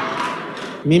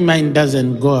 Me, mine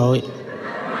doesn't go away.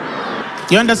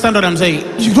 You understand what I'm saying?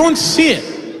 You don't see it.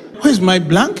 Where's my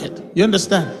blanket? You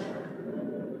understand?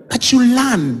 But you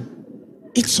learn.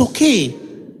 It's okay.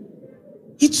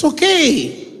 It's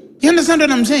okay. You understand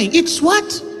what I'm saying? It's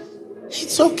what?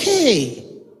 It's okay.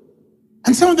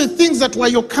 And some of the things that were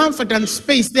your comfort and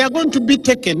space, they are going to be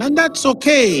taken, and that's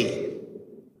okay.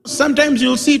 Sometimes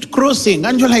you'll see it crossing,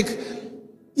 and you're like,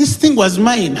 this thing was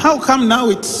mine. How come now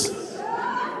it's...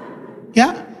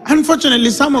 Yeah? Unfortunately,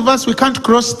 some of us, we can't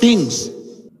cross things.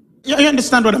 You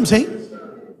understand what I'm saying?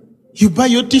 You buy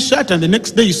your t-shirt and the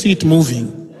next day you see it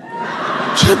moving.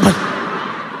 But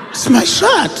it's my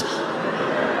shirt.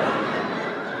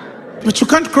 But you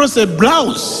can't cross a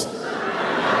blouse.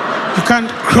 You can't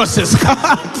cross a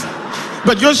skirt.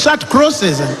 But your shirt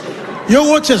crosses. Your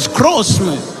watches cross,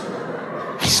 man.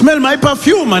 I smell my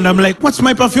perfume and I'm like, what's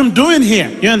my perfume doing here?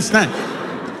 You understand?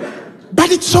 But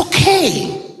it's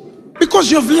okay.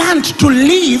 Because you've learned to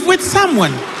live with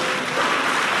someone.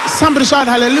 Somebody shout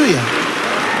hallelujah.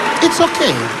 It's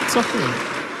okay. It's okay.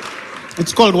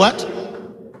 It's called what?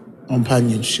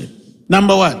 Companionship.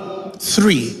 Number 1.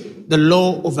 3. The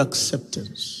law of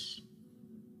acceptance.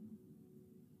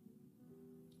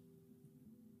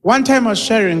 One time I was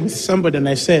sharing with somebody and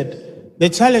I said, the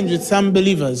challenge with some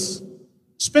believers,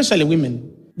 especially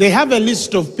women, they have a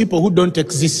list of people who don't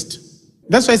exist.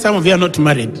 That's why some of you are not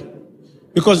married.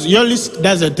 Because your list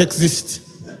doesn't exist.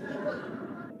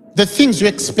 The things you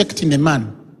expect in a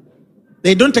man,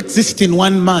 they don't exist in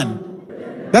one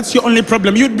man. That's your only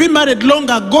problem. You'd be married long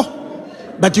ago,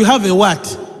 but you have a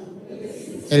what?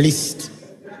 A list.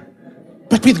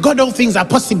 But with God, all things are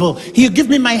possible. He'll give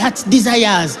me my heart's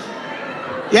desires.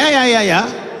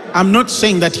 Yeah. I'm not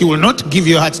saying that he will not give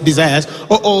you heart's desires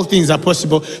or all things are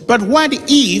possible. But what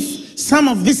if some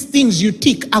of these things you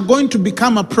tick are going to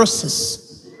become a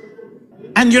process?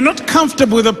 And you're not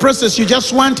comfortable with the process. You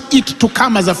just want it to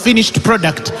come as a finished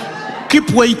product.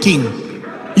 Keep waiting.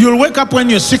 You'll wake up when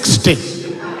you're 60.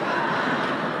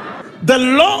 The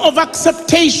law of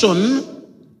acceptation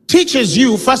teaches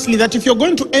you, firstly, that if you're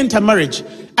going to enter marriage,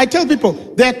 I tell people,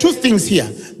 there are two things here.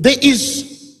 There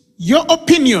is your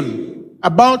opinion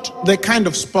about the kind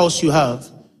of spouse you have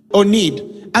or need,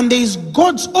 and there is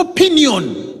God's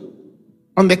opinion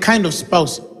on the kind of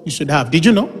spouse you should have. Did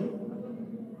you know?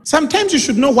 Sometimes you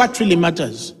should know what really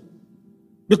matters,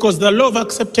 because the law of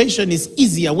acceptation is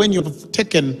easier when you've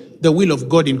taken the will of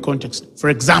God in context. For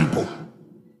example,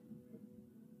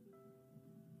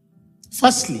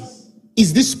 firstly,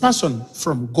 is this person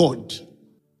from God?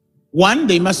 One,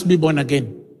 they must be born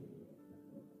again.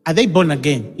 Are they born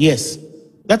again? Yes.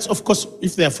 That's, of course,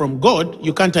 if they're from God,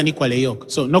 you can't unequal a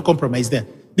yoke. So no compromise there.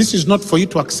 This is not for you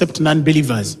to accept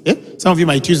non-believers. Some of you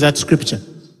might use that scripture.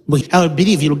 But I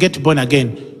believe you'll get born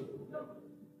again.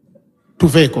 To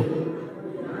vehicle.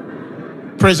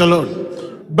 Praise the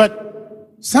Lord. But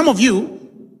some of you,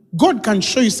 God can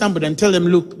show you somebody and tell them,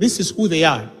 look, this is who they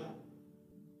are.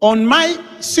 On my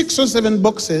 6 or 7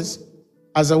 boxes,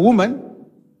 as a woman,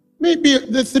 maybe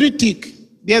the 3 tick,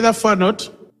 the other 4 not.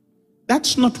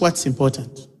 That's not what's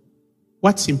important.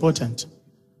 What's important?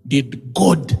 Did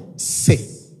God say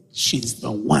she's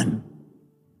the one?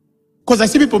 Because I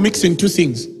see people mixing 2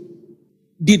 things.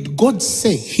 Did God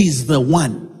say he's the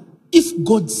one? If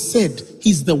God said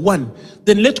he's the one,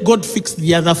 then let God fix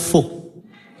the other 4.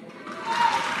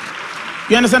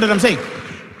 You understand what I'm saying?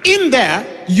 In there,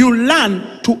 you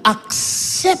learn to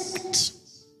accept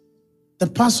the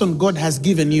person God has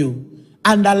given you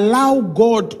and allow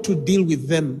God to deal with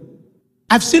them.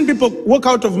 I've seen people walk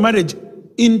out of marriage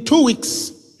in 2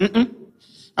 weeks.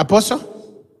 Apostle?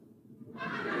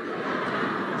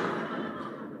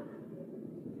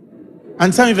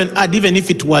 And some even add, even if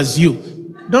it was you,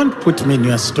 don't put me in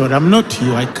your story. I'm not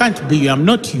you. I can't be you. I'm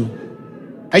not you.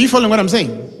 Are you following what I'm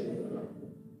saying?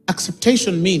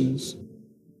 Acceptation means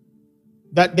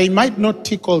that they might not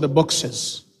tick all the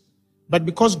boxes, but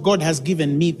because God has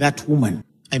given me that woman,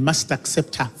 I must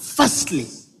accept her. Firstly,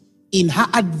 in her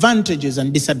advantages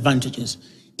and disadvantages,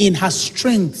 in her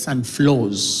strengths and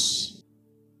flaws.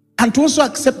 And to also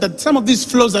accept that some of these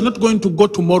flaws are not going to go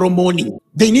tomorrow morning.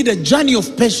 They need a journey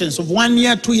of patience of 1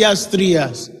 year, 2 years, 3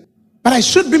 years. But I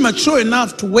should be mature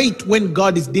enough to wait when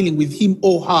God is dealing with him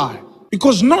or her.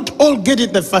 Because not all get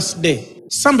it the first day.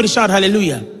 Somebody shout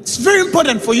hallelujah. It's very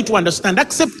important for you to understand.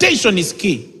 Acceptation is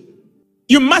key.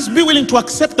 You must be willing to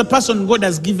accept the person God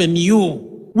has given you.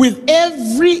 With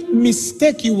every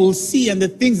mistake you will see and the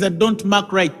things that don't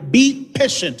mark right, be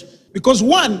patient. Because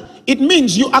 1, it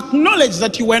means you acknowledge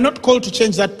that you were not called to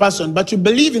change that person, but you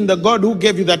believe in the God who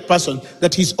gave you that person,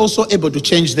 that he's also able to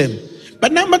change them.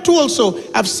 But number 2 also,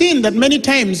 I've seen that many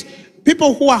times,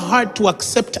 people who are hard to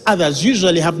accept others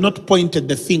usually have not pointed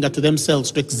the finger to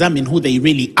themselves to examine who they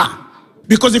really are.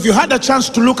 Because if you had a chance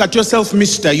to look at yourself,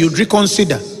 mister, you'd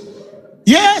reconsider.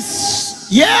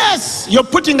 Yes, you're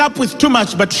putting up with too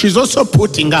much, but she's also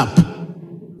putting up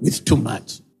with too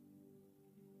much.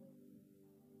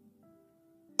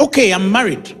 Okay, I'm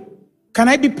married. Can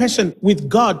I be patient with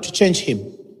God to change him?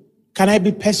 Can I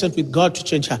be patient with God to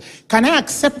change her? Can I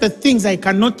accept the things I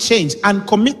cannot change and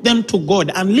commit them to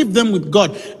God and leave them with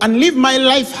God and live my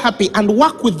life happy and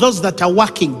work with those that are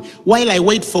working while I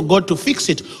wait for God to fix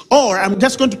it? Or I'm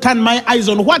just going to turn my eyes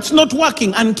on what's not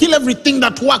working and kill everything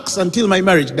that works until my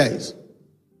marriage dies.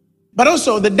 But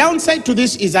also the downside to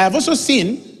this is I have also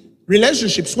seen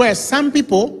relationships where some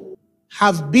people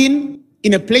have been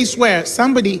in a place where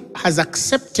somebody has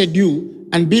accepted you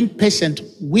and been patient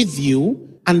with you.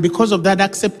 And because of that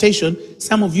acceptation,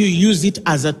 some of you use it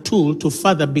as a tool to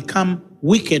further become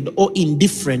wicked or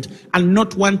indifferent and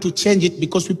not want to change it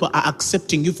because people are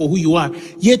accepting you for who you are.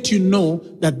 Yet you know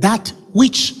that that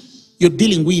which you're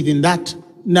dealing with in that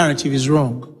narrative is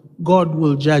wrong. God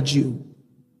will judge you.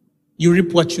 You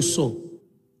reap what you sow.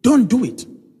 Don't do it.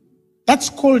 That's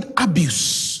called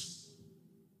abuse.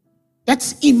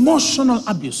 That's emotional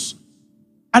abuse.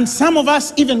 And some of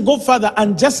us even go further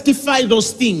and justify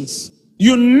those things.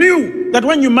 You knew that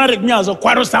when you married me as a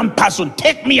quarrelsome person,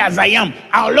 take me as I am,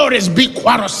 I'll always be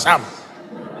quarrelsome.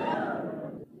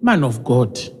 Man of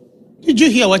God, did you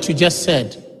hear what you just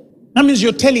said? That means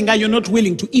you're telling her you're not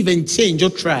willing to even change or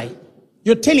try.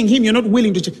 You're telling him you're not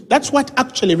willing to change. That's what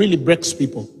actually really breaks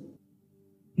people.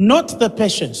 Not the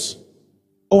patience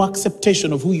or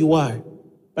acceptation of who you are,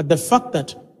 but the fact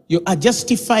that you are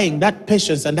justifying that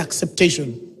patience and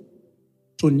acceptation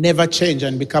to never change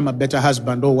and become a better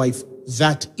husband or wife.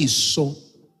 That is so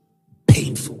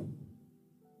painful.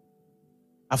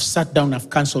 I've sat down, I've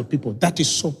counseled people. That is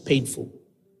so painful.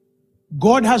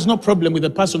 God has no problem with a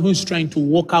person who is trying to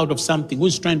walk out of something, who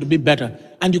is trying to be better,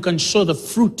 and you can show the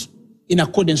fruit in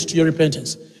accordance to your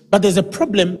repentance. But there's a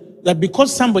problem that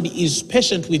because somebody is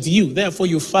patient with you, therefore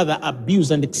you further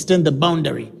abuse and extend the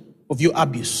boundary of your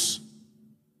abuse.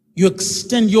 You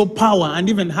extend your power and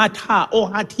even hurt her or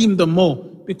hurt him the more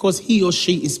because he or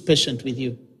she is patient with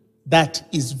you. That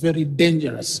is very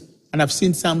dangerous. And I've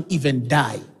seen some even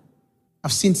die.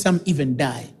 I've seen some even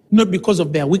die. Not because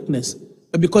of their weakness,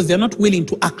 but because they're not willing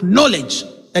to acknowledge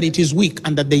that it is weak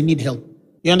and that they need help.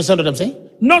 You understand what I'm saying?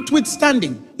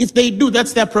 Notwithstanding, if they do,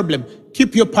 that's their problem.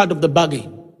 Keep your part of the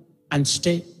bargain and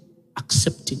stay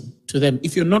accepting to them.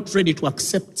 If you're not ready to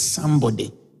accept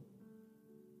somebody,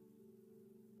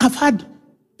 I've had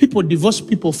people divorce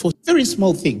people for very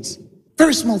small things.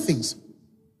 Very small things.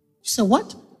 You say,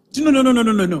 what?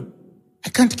 No. I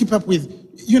can't keep up with,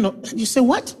 you say,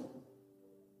 what?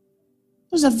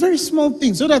 Those are very small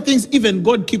things. Those are things even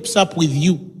God keeps up with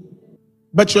you.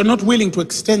 But you're not willing to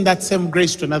extend that same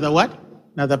grace to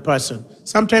another person.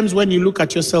 Sometimes when you look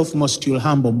at yourself most, you'll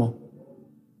humble more.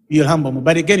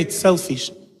 But again, it's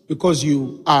selfish because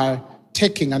you are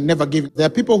taking and never giving. There are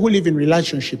people who live in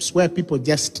relationships where people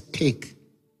just take,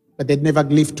 but they never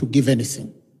live to give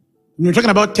anything. When we're talking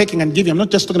about taking and giving, I'm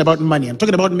not just talking about money. I'm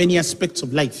talking about many aspects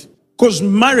of life. Because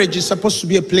marriage is supposed to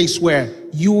be a place where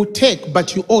you take,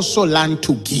 but you also learn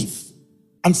to give.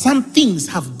 And some things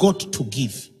have got to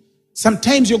give.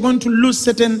 Sometimes you're going to lose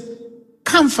certain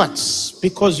comforts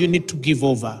because you need to give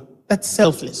over. That's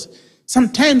selfless.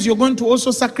 Sometimes you're going to also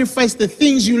sacrifice the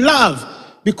things you love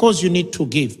because you need to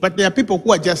give. But there are people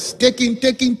who are just taking.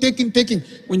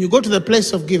 When you go to the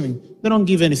place of giving, they don't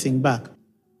give anything back.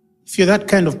 If you're that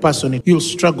kind of person, you'll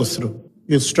struggle through.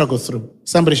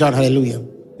 Somebody shout hallelujah.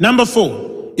 Number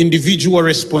 4, individual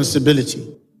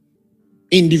responsibility.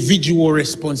 Individual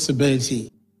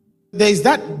responsibility. There is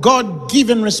that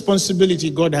God-given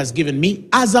responsibility God has given me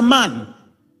as a man.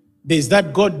 There is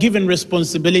that God-given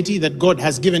responsibility that God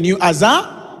has given you as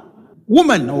a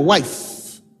woman or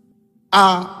wife.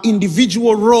 Our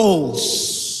individual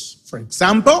roles. For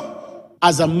example,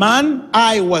 as a man,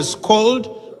 I was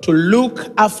called to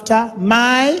look after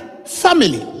my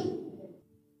family.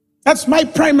 That's my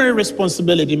primary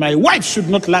responsibility. My wife should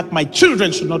not lack. My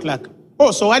children should not lack.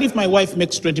 Oh, so what if my wife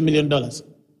makes $20 million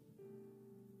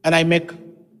and I make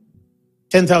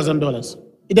 $10,000?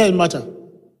 It doesn't matter.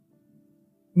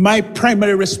 My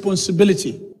primary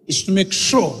responsibility is to make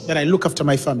sure that I look after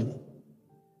my family.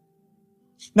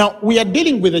 Now, we are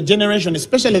dealing with a generation,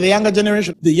 especially the younger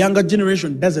generation. The younger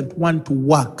generation doesn't want to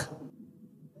work.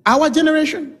 Our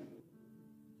generation.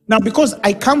 Now, because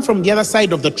I come from the other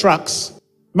side of the tracks,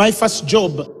 my first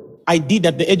job I did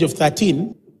at the age of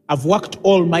 13. I've worked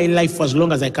all my life for as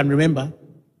long as I can remember.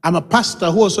 I'm a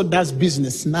pastor who also does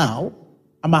business now.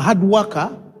 I'm a hard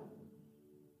worker.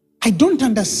 I don't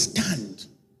understand.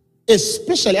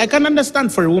 Especially, I can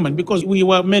understand for a woman because we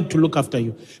were made to look after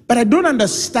you. But I don't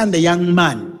understand a young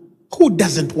man who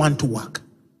doesn't want to work.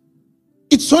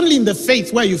 It's only in the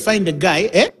faith where you find a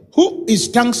guy, who is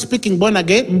tongue-speaking, born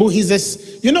again.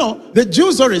 The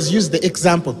Jews always use the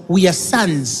example, we are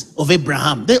sons of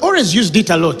Abraham. They always used it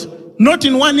a lot. Not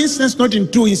in one instance, not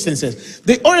in two instances.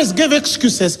 They always gave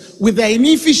excuses with their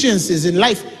inefficiencies in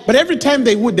life. But every time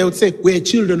they would say, we are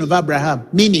children of Abraham,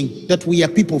 meaning that we are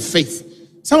people of faith.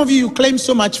 Some of you claim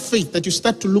so much faith that you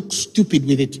start to look stupid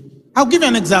with it. I'll give you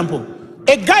an example.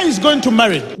 A guy is going to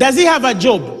marry. Does he have a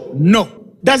job? No.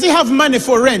 Does he have money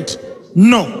for rent?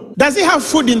 No. Does he have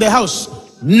food in the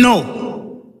house?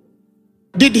 No.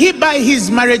 Did he buy his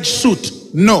marriage suit?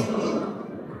 No.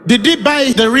 Did he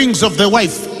buy the rings of the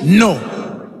wife? No.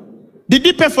 Did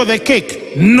he pay for the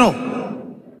cake?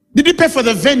 No. Did he pay for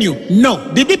the venue?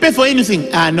 No. Did he pay for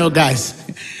anything? No, guys.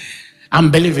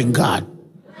 I'm believing God.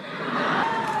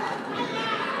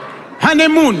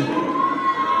 Honeymoon?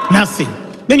 Nothing.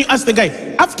 Then you ask the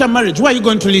guy, after marriage, where are you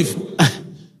going to live?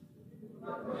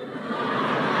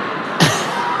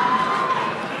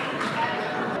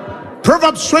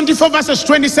 Proverbs 24 verses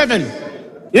 27.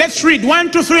 Let's read.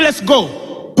 1, 2, 3, let's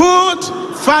go. Put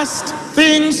first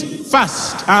things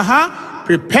first.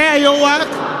 Prepare your work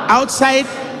outside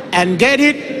and get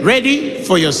it ready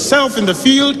for yourself in the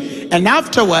field. And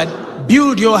afterward,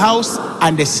 build your house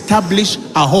and establish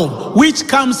a home. Which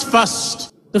comes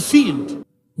first? The field.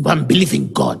 I'm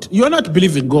believing God. You are not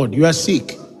believing God. You are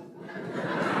sick.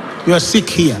 You are sick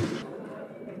here.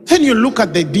 Then you look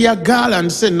at the dear girl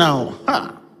and say, now,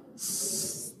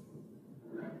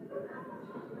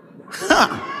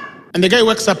 And the guy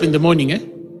wakes up in the morning,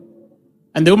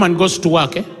 and the woman goes to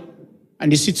work,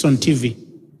 and he sits on TV.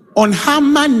 On her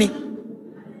money.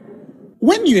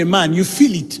 When you're a man, you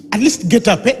feel it. At least get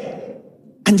up,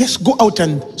 and just go out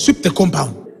and sweep the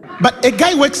compound. But a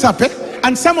guy wakes up,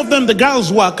 and some of them, the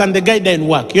girls work, and the guy doesn't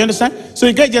work. You understand? So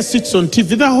the guy just sits on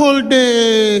TV the whole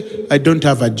day. I don't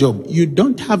have a job. You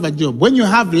don't have a job. When you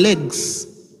have legs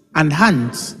and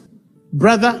hands,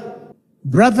 brother,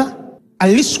 at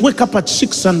least wake up at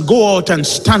 6 and go out and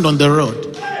stand on the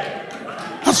road.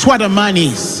 That's what a man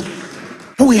is.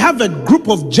 But we have a group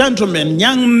of gentlemen,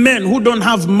 young men who don't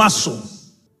have muscle.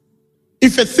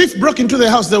 If a thief broke into the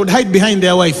house, they would hide behind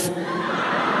their wife.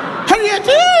 Harriet!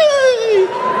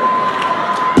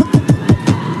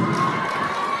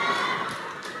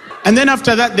 And then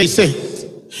after that, they say,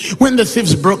 when the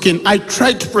thieves broke in, I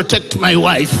tried to protect my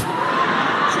wife.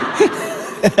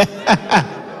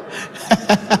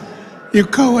 You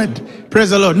coward. Praise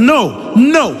the Lord.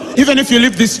 No. Even if you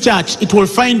leave this church, it will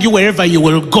find you wherever you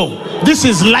will go. This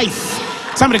is life.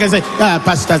 Somebody can say,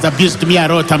 pastor's abused me a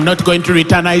lot. I'm not going to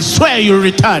return. I swear you'll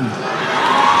return.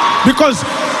 Because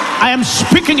I am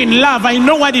speaking in love. I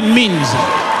know what it means.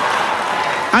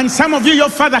 And some of you, your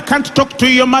father can't talk to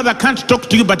you. Your mother can't talk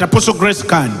to you. But Apostle Grace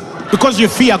can. Because you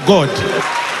fear God.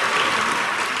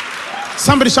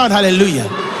 Somebody shout hallelujah.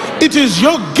 It is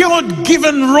your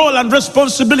God-given role and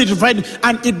responsibility to fight,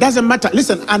 and it doesn't matter.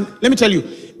 Listen, and let me tell you,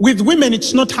 with women,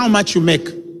 it's not how much you make.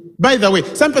 By the way,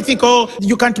 some people think, oh,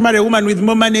 you can't marry a woman with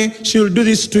more money, she'll do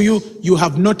this to you. You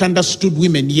have not understood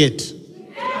women yet.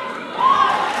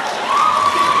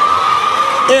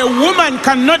 A woman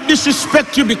cannot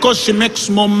disrespect you because she makes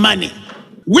more money.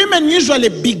 Women usually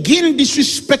begin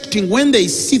disrespecting when they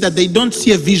see that they don't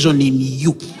see a vision in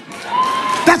you.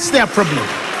 That's their problem.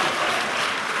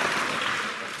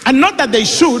 And not that they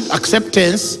should,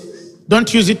 acceptance,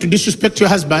 don't use it to disrespect your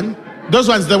husband. Those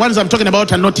ones, the ones I'm talking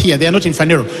about are not here. They are not in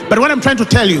Phaneroo. But what I'm trying to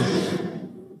tell you,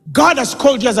 God has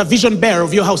called you as a vision bearer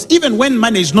of your house, even when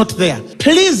money is not there.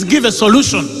 Please give a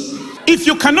solution. If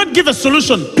you cannot give a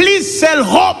solution, please sell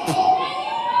hope.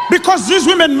 Because these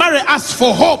women marry us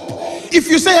for hope. If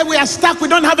you say, hey, we are stuck, we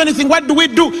don't have anything, what do?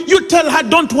 You tell her,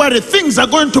 don't worry, things are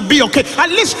going to be okay. At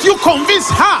least you convince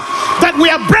her that we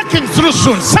are breaking through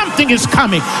soon. Something is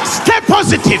coming. Stay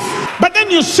positive. But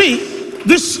then you see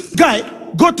this guy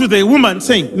go to the woman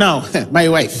saying, now, my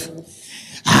wife,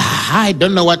 I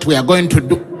don't know what we are going to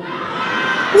do.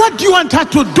 What do you want her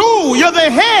to do? You're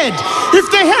the head. If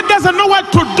the head doesn't know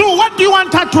what to do, what do you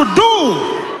want her to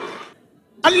do?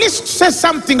 At least say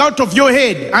something out of your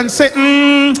head and say,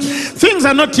 things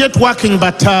are not yet working,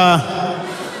 but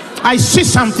I see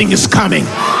something is coming.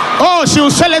 Oh, she will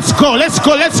say, let's go.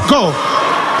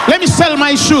 Let me sell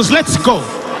my shoes. Let's go.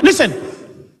 Listen,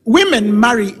 women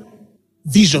marry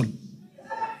vision.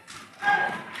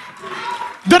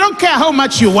 They don't care how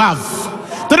much you have.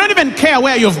 They don't even care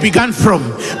where you've begun from.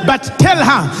 But tell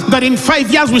her that in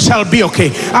 5 years we shall be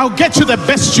okay. I'll get you the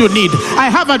best you need. I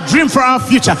have a dream for our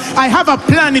future. I have a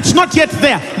plan. It's not yet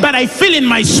there, but I feel in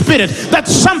my spirit that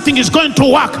something is going to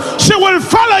work. She will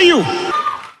follow you.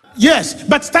 Yes,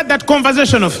 but start that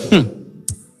conversation of,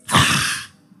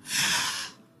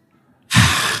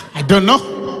 I don't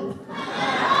know.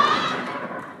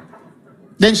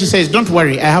 Then she says, don't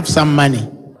worry, I have some money.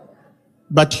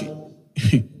 But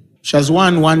she has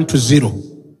 1 to 0.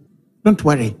 Don't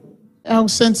worry, I'll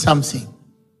send something.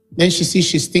 Then she sees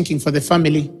she's thinking for the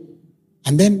family.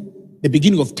 And then the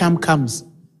beginning of term comes.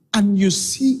 And you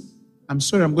see, I'm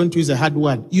sorry, I'm going to use a hard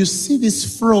word. You see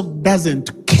this frog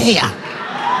doesn't care.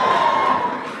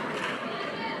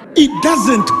 It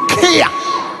doesn't care.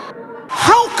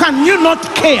 How can you not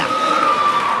care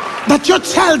that your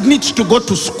child needs to go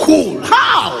to school?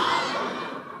 How?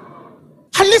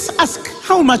 And let's ask,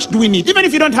 how much do we need? Even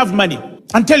if you don't have money.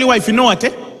 And tell your wife, you know what?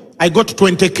 I got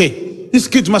 20K. These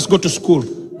kids must go to school.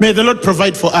 May the Lord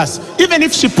provide for us. Even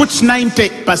if she puts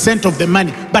 90% of the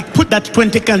money, but put that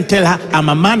 20K and tell her, I'm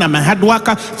a man, I'm a hard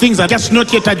worker. Things are just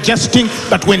not yet adjusting.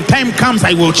 But when time comes,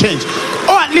 I will change.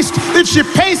 Or at least if she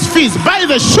pays fees, buy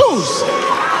the shoes.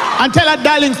 And tell her,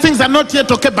 darling, things are not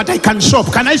yet okay, but I can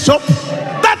shop. Can I shop?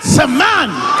 That That's a man.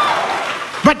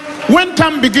 But when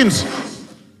term begins,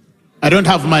 I don't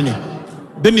have money.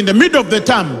 Then in the middle of the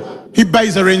term, he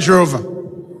buys a Range Rover.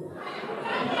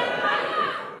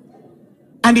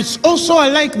 And it's also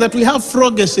alike that we have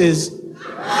frogesses.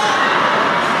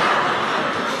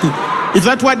 If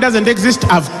that word doesn't exist,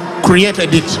 I've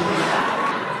created it.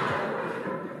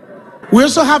 We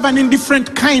also have an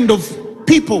indifferent kind of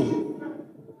people.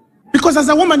 Because as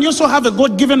a woman, you also have a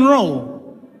God-given role.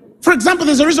 For example,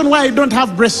 there's a reason why I don't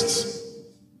have breasts.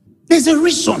 There's a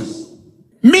reason.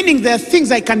 Meaning there are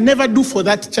things I can never do for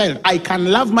that child. I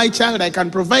can love my child, I can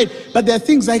provide, but there are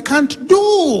things I can't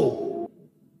do.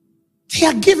 They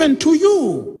are given to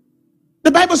you.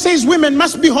 The Bible says women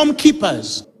must be home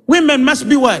keepers. Women must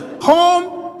be what?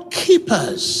 Home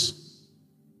keepers.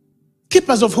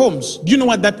 Keepers of homes. Do you know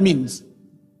what that means?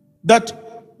 That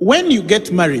when you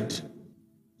get married,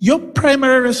 your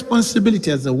primary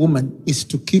responsibility as a woman is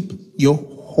to keep your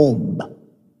home.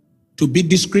 To be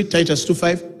discreet, Titus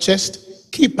 2:5,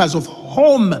 chaste, keepers of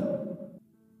home.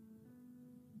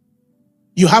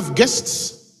 You have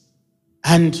guests,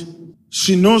 and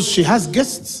she knows she has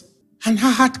guests, and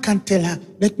her heart can tell her,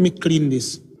 let me clean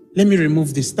this, let me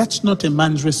remove this. That's not a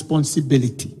man's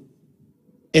responsibility.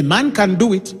 A man can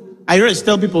do it. I always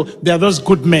tell people, there are those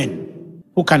good men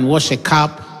who can wash a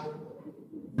cup.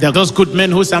 There are those good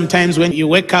men who sometimes when you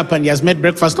wake up and he has made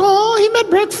breakfast, oh, he made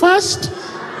breakfast.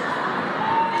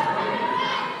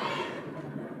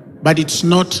 But it's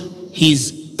not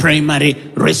his primary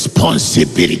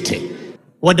responsibility.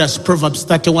 What does Proverbs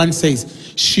 31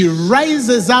 says? She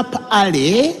rises up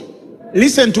early.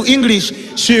 Listen to English.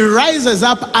 She rises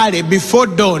up early before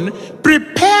dawn,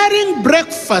 preparing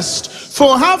breakfast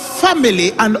for her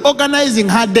family and organizing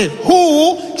her day.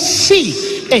 Who? She.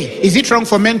 Hey, is it wrong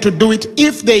for men to do it?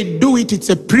 If they do it, it's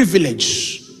a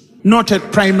privilege, not a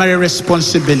primary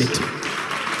responsibility.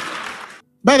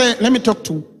 But let me talk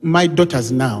to my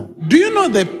daughters now. Do you know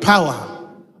the power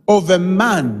of a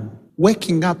man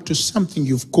waking up to something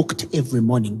you've cooked every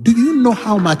morning? Do you know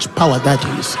how much power that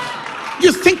is?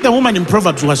 You think the woman in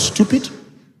Proverbs was stupid?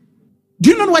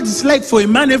 Do you know what it's like for a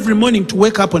man every morning to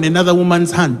wake up on another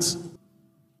woman's hands?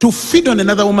 To feed on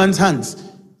another woman's hands?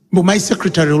 But my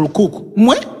secretary will cook.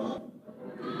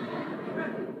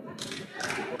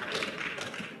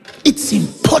 It's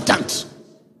important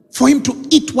for him to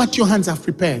eat what your hands have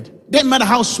prepared. Doesn't matter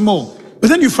how small. But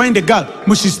then you find a girl,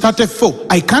 she started 4.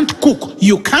 I can't cook.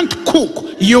 You can't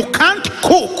cook. You can't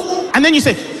cook. And then you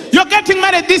say, you're getting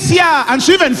married this year, and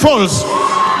she even falls.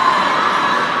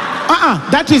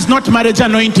 That is not marriage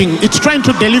anointing. It's trying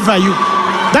to deliver you.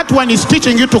 That one is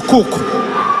teaching you to cook.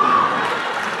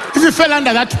 If you fell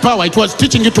under that power, it was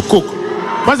teaching you to cook.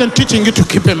 It wasn't teaching you to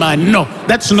keep a man. No,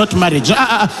 that's not marriage.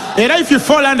 If you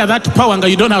fall under that power and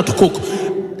you don't know how to cook,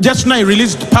 just now I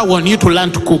released power on you to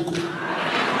learn to cook.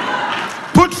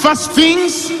 Put first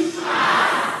things.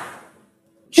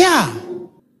 Yeah.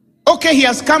 Okay, he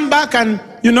has come back and,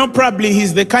 probably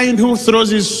he's the kind who throws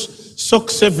his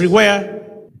socks everywhere.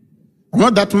 I'm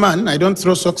not that man. I don't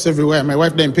throw socks everywhere. My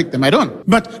wife didn't pick them. I don't.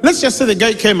 But let's just say the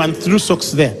guy came and threw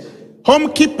socks there.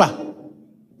 Home keeper,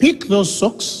 pick those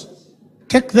socks,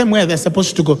 take them where they're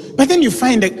supposed to go. But then you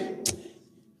find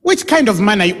which kind of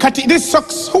man are you cutting these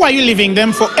socks? Who are you leaving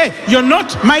them for? Hey, you're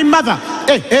not my mother.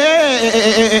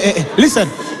 Hey. Listen,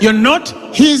 you're not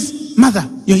his mother.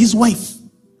 You're his wife.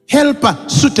 Helper,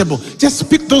 suitable. Just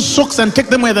pick those socks and take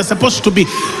them where they're supposed to be.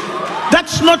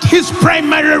 That's not his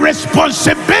primary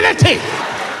responsibility.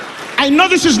 I know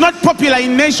this is not popular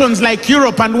in nations like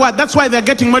Europe and what. That's why they're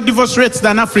getting more divorce rates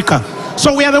than Africa.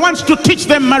 So we are the ones to teach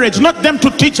them marriage, not them to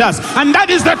teach us. And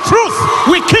that is the truth.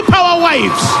 We keep our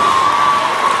wives.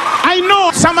 I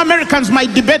know some Americans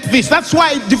might debate this. That's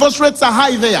why divorce rates are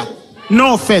high there.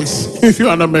 No offense if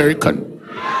you're an American.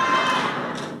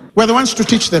 We're the ones to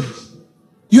teach them.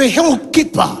 You're a help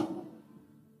keeper.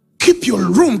 Keep your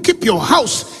room, keep your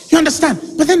house. You understand?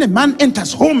 But then a man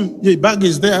enters home, your bag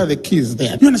is there, the key is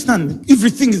there. You understand?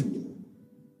 Everything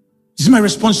is my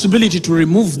responsibility to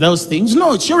remove those things.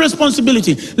 No, it's your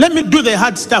responsibility. Let me do the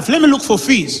hard stuff. Let me look for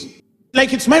fees.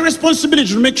 Like it's my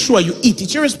responsibility to make sure you eat.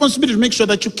 It's your responsibility to make sure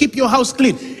that you keep your house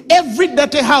clean. Every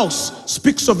dirty house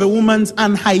speaks of a woman's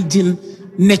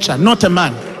unhygiene nature, not a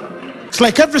man. It's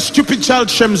like every stupid child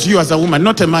shames you as a woman,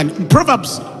 not a man.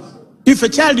 Proverbs, if a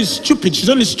child is stupid, she's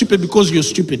only stupid because you're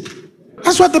stupid.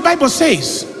 That's what the Bible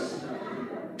says.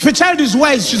 If a child is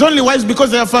wise, she's only wise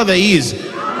because their father is.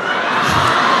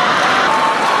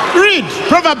 Read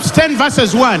Proverbs 10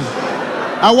 verses 1.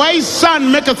 A wise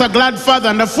son maketh a glad father,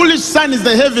 and a foolish son is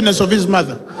the heaviness of his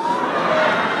mother.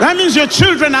 That means your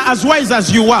children are as wise as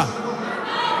you are.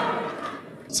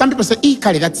 Some people say,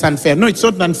 Kali, that's unfair. No, it's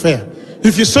not unfair.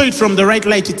 If you saw it from the right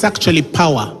light, it's actually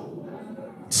power.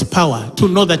 It's power to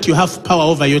know that you have power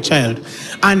over your child.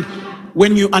 And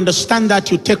when you understand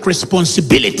that, you take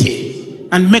responsibility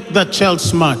and make that child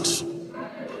smart.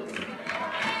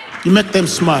 You make them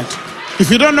smart. If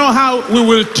you don't know how, we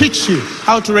will teach you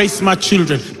how to raise smart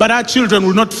children. But our children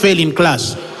will not fail in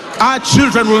class. Our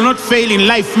children will not fail in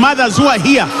life. Mothers who are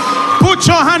here, put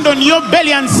your hand on your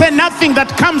belly and say, nothing that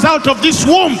comes out of this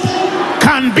womb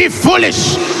can be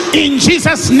foolish in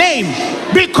Jesus' name,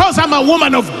 because I'm a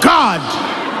woman of God.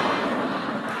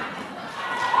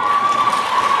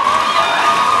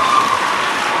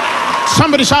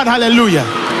 Somebody shout hallelujah.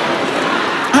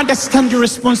 Understand your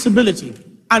responsibility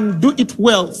and do it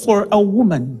well for a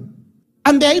woman.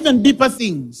 And there are even deeper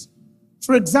things.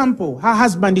 For example, her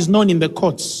husband is known in the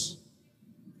courts.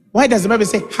 Why does the Bible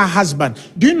say her husband?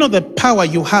 Do you know the power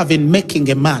you have in making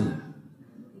a man?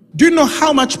 Do you know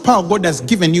how much power God has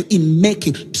given you in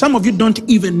making? Some of you don't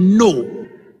even know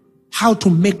how to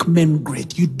make men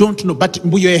great. You don't know, but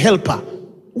you're a helper.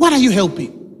 What are you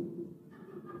helping?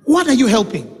 What are you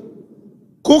helping?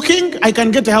 Cooking, I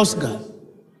can get a house girl.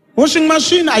 Washing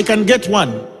machine, I can get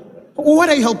one. What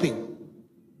are you helping?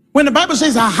 When the Bible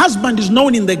says her husband is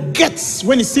known in the gates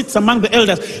when he sits among the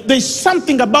elders, there's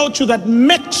something about you that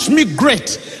makes me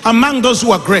great among those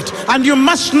who are great. And you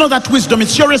must know that wisdom.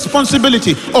 It's your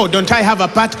responsibility. Oh, don't I have a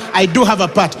part? I do have a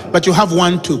part, but you have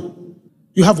one too.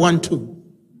 You have one too.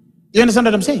 You understand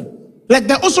what I'm saying? Like,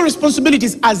 there are also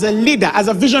responsibilities as a leader, as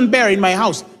a vision bearer in my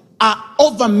house, are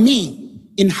over me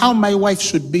in how my wife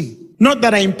should be. Not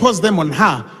that I impose them on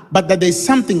her, but that there's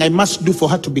something I must do for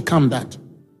her to become that.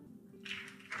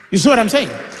 You see what I'm saying?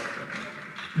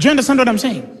 Do you understand what I'm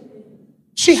saying?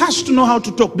 She has to know how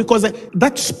to talk, because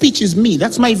that speech is me.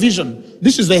 That's my vision.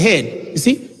 This is the head. You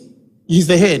see? He's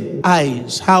the head.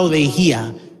 Eyes, how they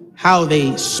hear, how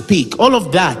they speak. All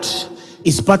of that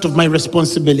is part of my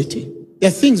responsibility. There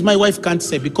are things my wife can't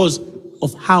say because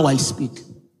of how I speak.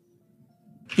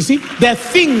 You see? There are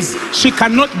things she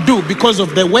cannot do because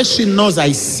of the way she knows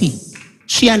I see.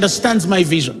 She understands my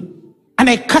vision. And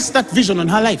I cast that vision on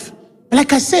her life.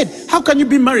 Like I said, how can you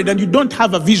be married and you don't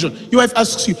have a vision? Your wife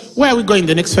asks you, where are we going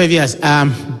the next 5 years?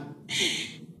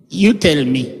 You tell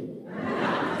me.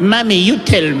 Mommy, you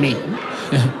tell me.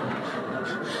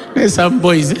 Some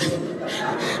boys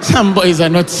are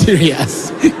not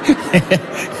serious.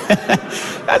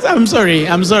 I'm sorry,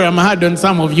 I'm hard on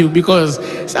some of you, because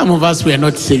some of us, we are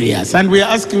not serious. And we are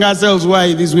asking ourselves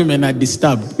why these women are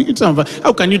disturbed.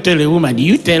 How can you tell a woman,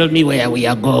 you tell me where we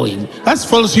are going? That's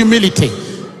false humility.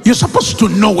 You're supposed to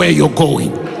know where you're going.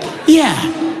 Yeah.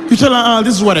 You tell her,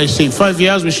 this is what I say. 5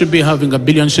 years, we should be having 1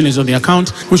 billion shillings on the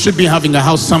account. We should be having a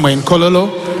house somewhere in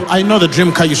Kololo. I know the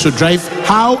dream car you should drive.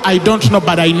 How? I don't know,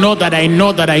 but I know that I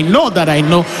know that I know that I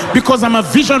know. Because I'm a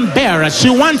vision bearer. She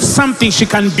wants something she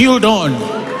can build on.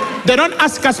 They don't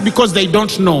ask us because they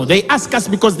don't know. They ask us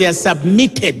because they are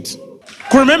submitted.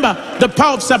 Remember, the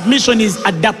power of submission is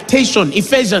adaptation.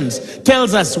 Ephesians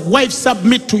tells us, wives,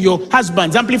 submit to your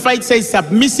husbands. Amplified says,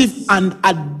 submissive and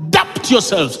adapt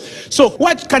yourselves. So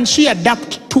what can she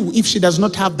adapt to if she does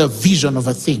not have the vision of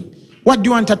a thing? What do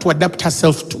you want her to adapt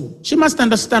herself to? She must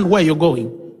understand where you're going.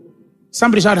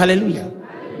 Somebody shout hallelujah.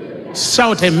 Hallelujah.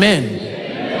 Shout amen.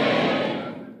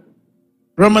 Amen.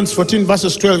 Romans 14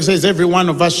 verses 12 says, every one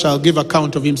of us shall give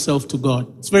account of himself to God.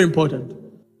 It's very important.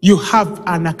 You have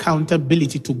an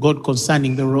accountability to God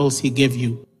concerning the roles he gave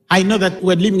you. I know that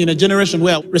we're living in a generation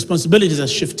where responsibilities are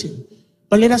shifting.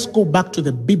 But let us go back to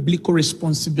the biblical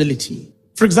responsibility.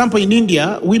 For example, in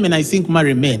India, women, I think,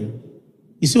 marry men.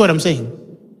 You see what I'm saying?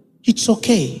 It's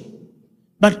okay.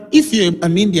 But if you're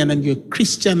an Indian and you're a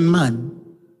Christian man,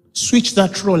 switch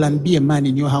that role and be a man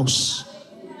in your house.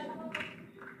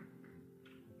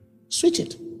 Switch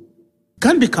it. It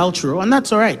can be cultural, and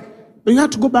that's all right. But you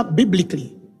have to go back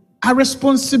biblically. Our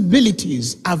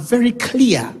responsibilities are very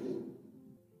clear.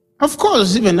 Of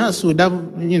course, even us would have,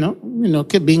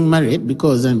 keep being married,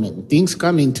 because, things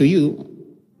coming to you.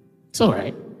 It's all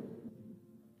right.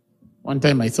 One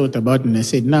time I thought about it and I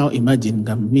said, now imagine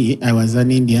me, I was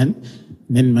an Indian,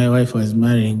 then my wife was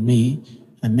marrying me,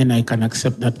 and then I can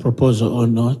accept that proposal or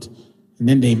not. And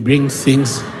then they bring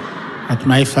things at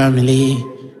my family.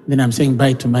 Then I'm saying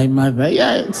bye to my mother.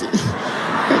 Yeah, it's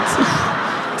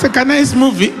like a nice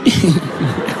movie.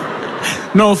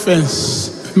 No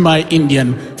offense, my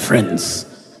Indian friends.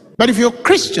 But if you're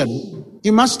Christian,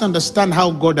 you must understand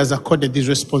how God has accorded these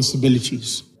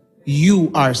responsibilities.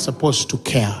 You are supposed to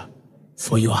care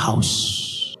for your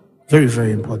house. Very,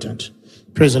 very important.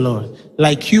 Praise the Lord.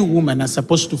 Like you, women, are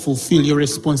supposed to fulfill your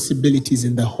responsibilities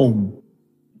in the home.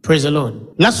 Praise the Lord.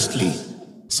 Lastly,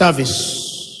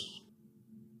 service.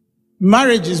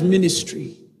 Marriage is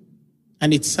ministry,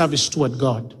 and it's service toward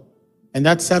God. And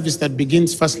that service that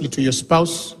begins firstly to your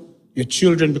spouse, your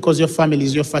children, because your family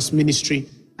is your first ministry,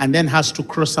 and then has to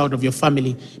cross out of your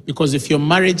family. Because if your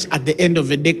marriage at the end of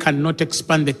the day cannot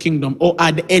expand the kingdom or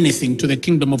add anything to the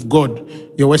kingdom of God,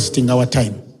 you're wasting our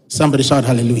time. Somebody shout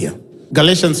hallelujah.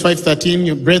 Galatians 5:13,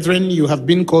 you brethren, you have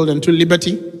been called unto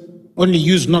liberty. Only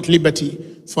use not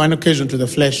liberty for an occasion to the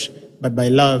flesh, but by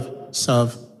love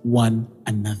serve one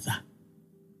another.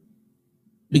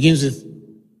 Begins with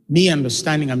me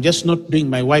understanding I'm just not doing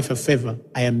my wife a favor.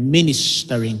 I am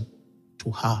ministering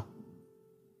to her.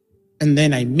 And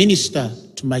then I minister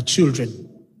to my children.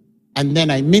 And then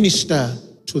I minister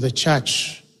to the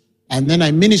church. And then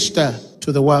I minister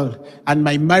to the world. And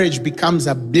my marriage becomes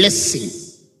a blessing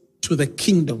to the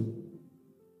kingdom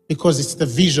because it's the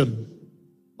vision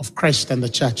of Christ and the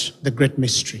church, the great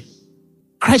mystery.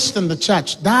 Christ and the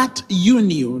church, that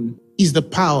union is the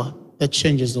power that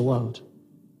changes the world.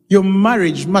 Your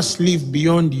marriage must live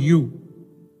beyond you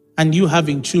and you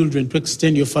having children to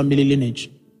extend your family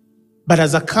lineage. But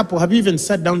as a couple, have you even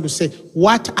sat down to say,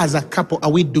 what as a couple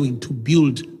are we doing to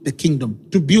build the kingdom,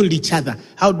 to build each other?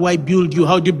 How do I build you?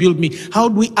 How do you build me? How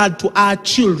do we add to our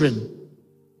children?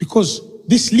 Because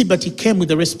this liberty came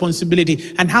with a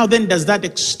responsibility. And how then does that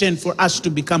extend for us to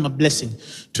become a blessing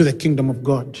to the kingdom of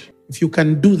God? If you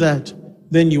can do that,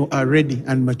 then you are ready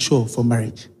and mature for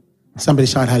marriage. Somebody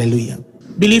shout hallelujah.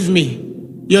 Believe me,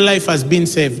 your life has been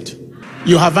saved.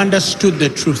 You have understood the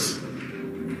truth.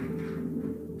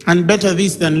 And better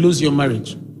this than lose your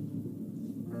marriage.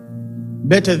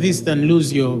 Better this than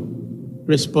lose your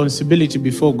responsibility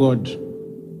before God.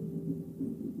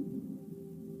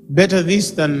 Better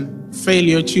this than fail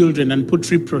your children and put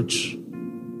reproach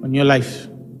on your life.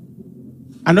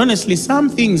 And honestly, some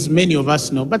things many of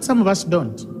us know, but some of us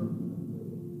don't.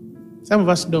 Some of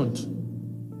us don't.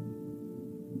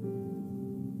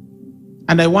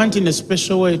 And I want in a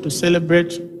special way to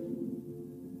celebrate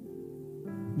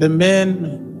the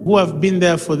men who have been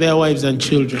there for their wives and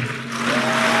children.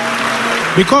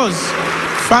 Because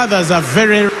fathers are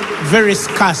very, very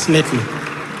scarce lately.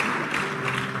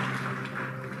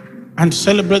 And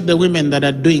celebrate the women that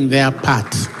are doing their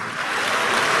part.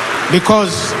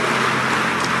 Because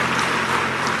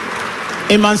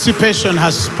emancipation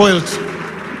has spoiled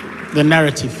the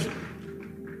narrative.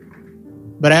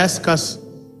 But I ask us,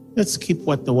 let's keep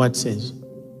what the word says.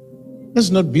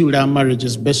 Let's not build our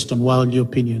marriages based on worldly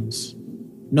opinions.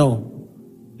 No,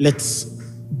 let's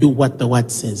do what the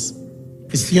word says.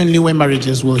 It's the only way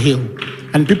marriages will heal.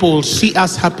 And people will see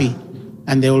us happy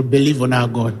and they will believe on our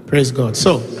God. Praise God.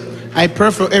 So, I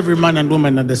pray for every man and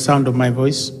woman at the sound of my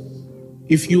voice.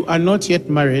 If you are not yet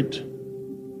married,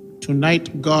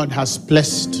 tonight God has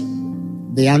blessed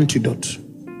the antidote,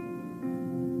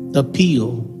 the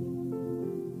pill,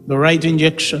 the right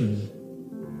injection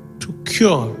to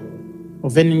cure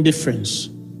of any indifference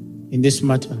in this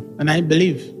matter. And I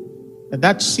believe that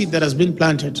that seed that has been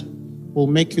planted will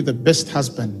make you the best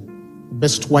husband, the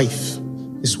best wife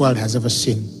this world has ever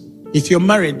seen. If you're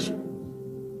married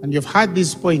and you've had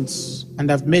these points and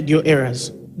have made your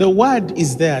errors, the word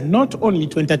is there not only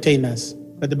to entertain us,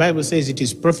 but the Bible says it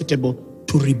is profitable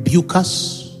to rebuke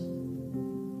us.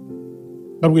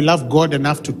 But we love God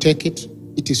enough to take it.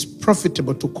 It is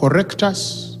profitable to correct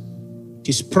us. It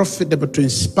is profitable to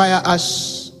inspire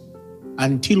us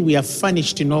until we are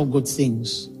furnished in all good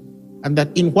things. And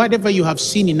that in whatever you have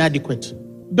seen inadequate,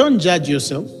 don't judge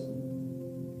yourself.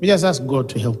 You just ask God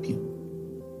to help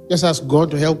you. Just ask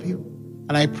God to help you.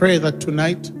 And I pray that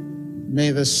tonight,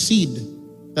 may the seed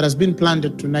that has been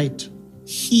planted tonight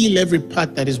heal every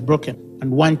part that is broken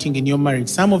and wanting in your marriage.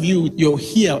 Some of you, you're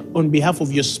here on behalf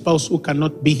of your spouse who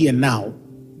cannot be here now.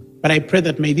 But I pray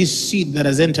that may this seed that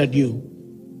has entered you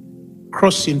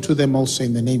cross into them also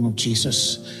in the name of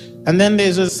Jesus. And then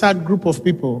there's a sad group of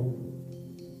people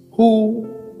who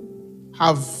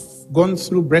have gone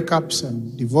through breakups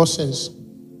and divorces.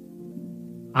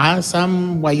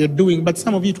 Some were you're doing, but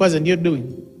some of you it wasn't you're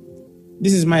doing.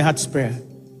 This is my heart's prayer.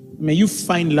 May you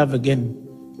find love again.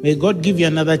 May God give you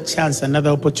another chance,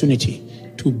 another opportunity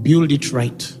to build it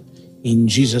right. In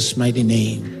Jesus' mighty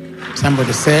name.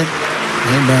 Somebody said,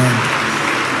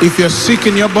 amen. If you're sick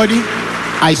in your body,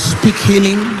 I speak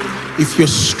healing. If you're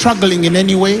struggling in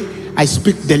any way, I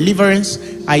speak deliverance.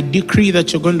 I decree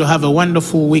that you're going to have a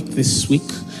wonderful week this week,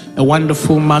 a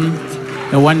wonderful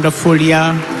month, a wonderful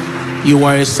year. You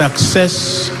are a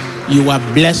success. You are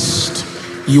blessed.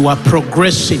 You are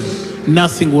progressing.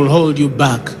 Nothing will hold you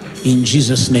back in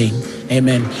Jesus' name.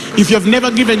 Amen. If you have never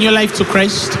given your life to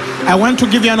Christ, I want to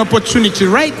give you an opportunity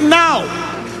right now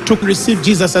to receive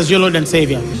Jesus as your Lord and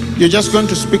Savior. You're just going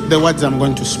to speak the words I'm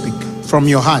going to speak from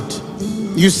your heart.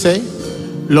 You say,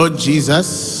 Lord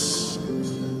Jesus,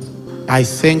 I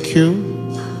thank you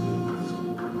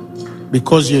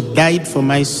because you died for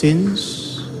my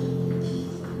sins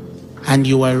and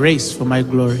you were raised for my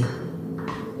glory.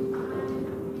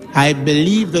 I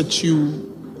believe that you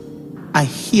are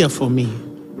here for me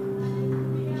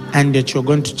and that you're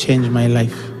going to change my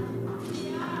life.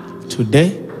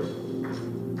 Today,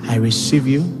 I receive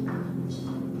you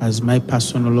as my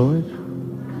personal Lord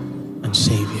and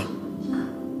Savior.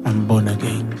 I'm born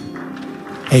again.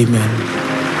 Amen.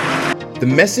 The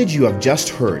message you have just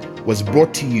heard was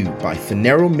brought to you by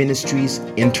Phaneroo Ministries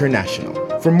International.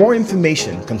 For more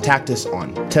information, contact us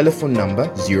on telephone number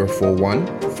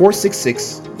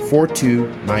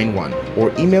 041-466-4291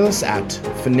 or email us at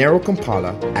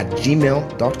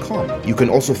phanerokampala@gmail.com. You can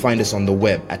also find us on the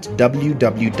web at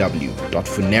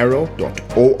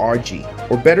www.phaneroo.org.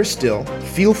 Or better still,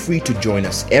 feel free to join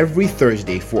us every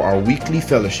Thursday for our weekly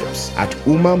fellowships at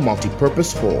Uma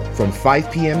Multipurpose Hall from 5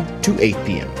 p.m. to 8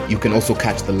 p.m. You can also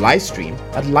catch the live stream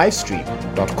at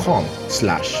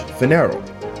livestream.com/Phaneroo.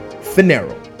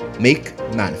 Phaneroo, make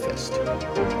manifest.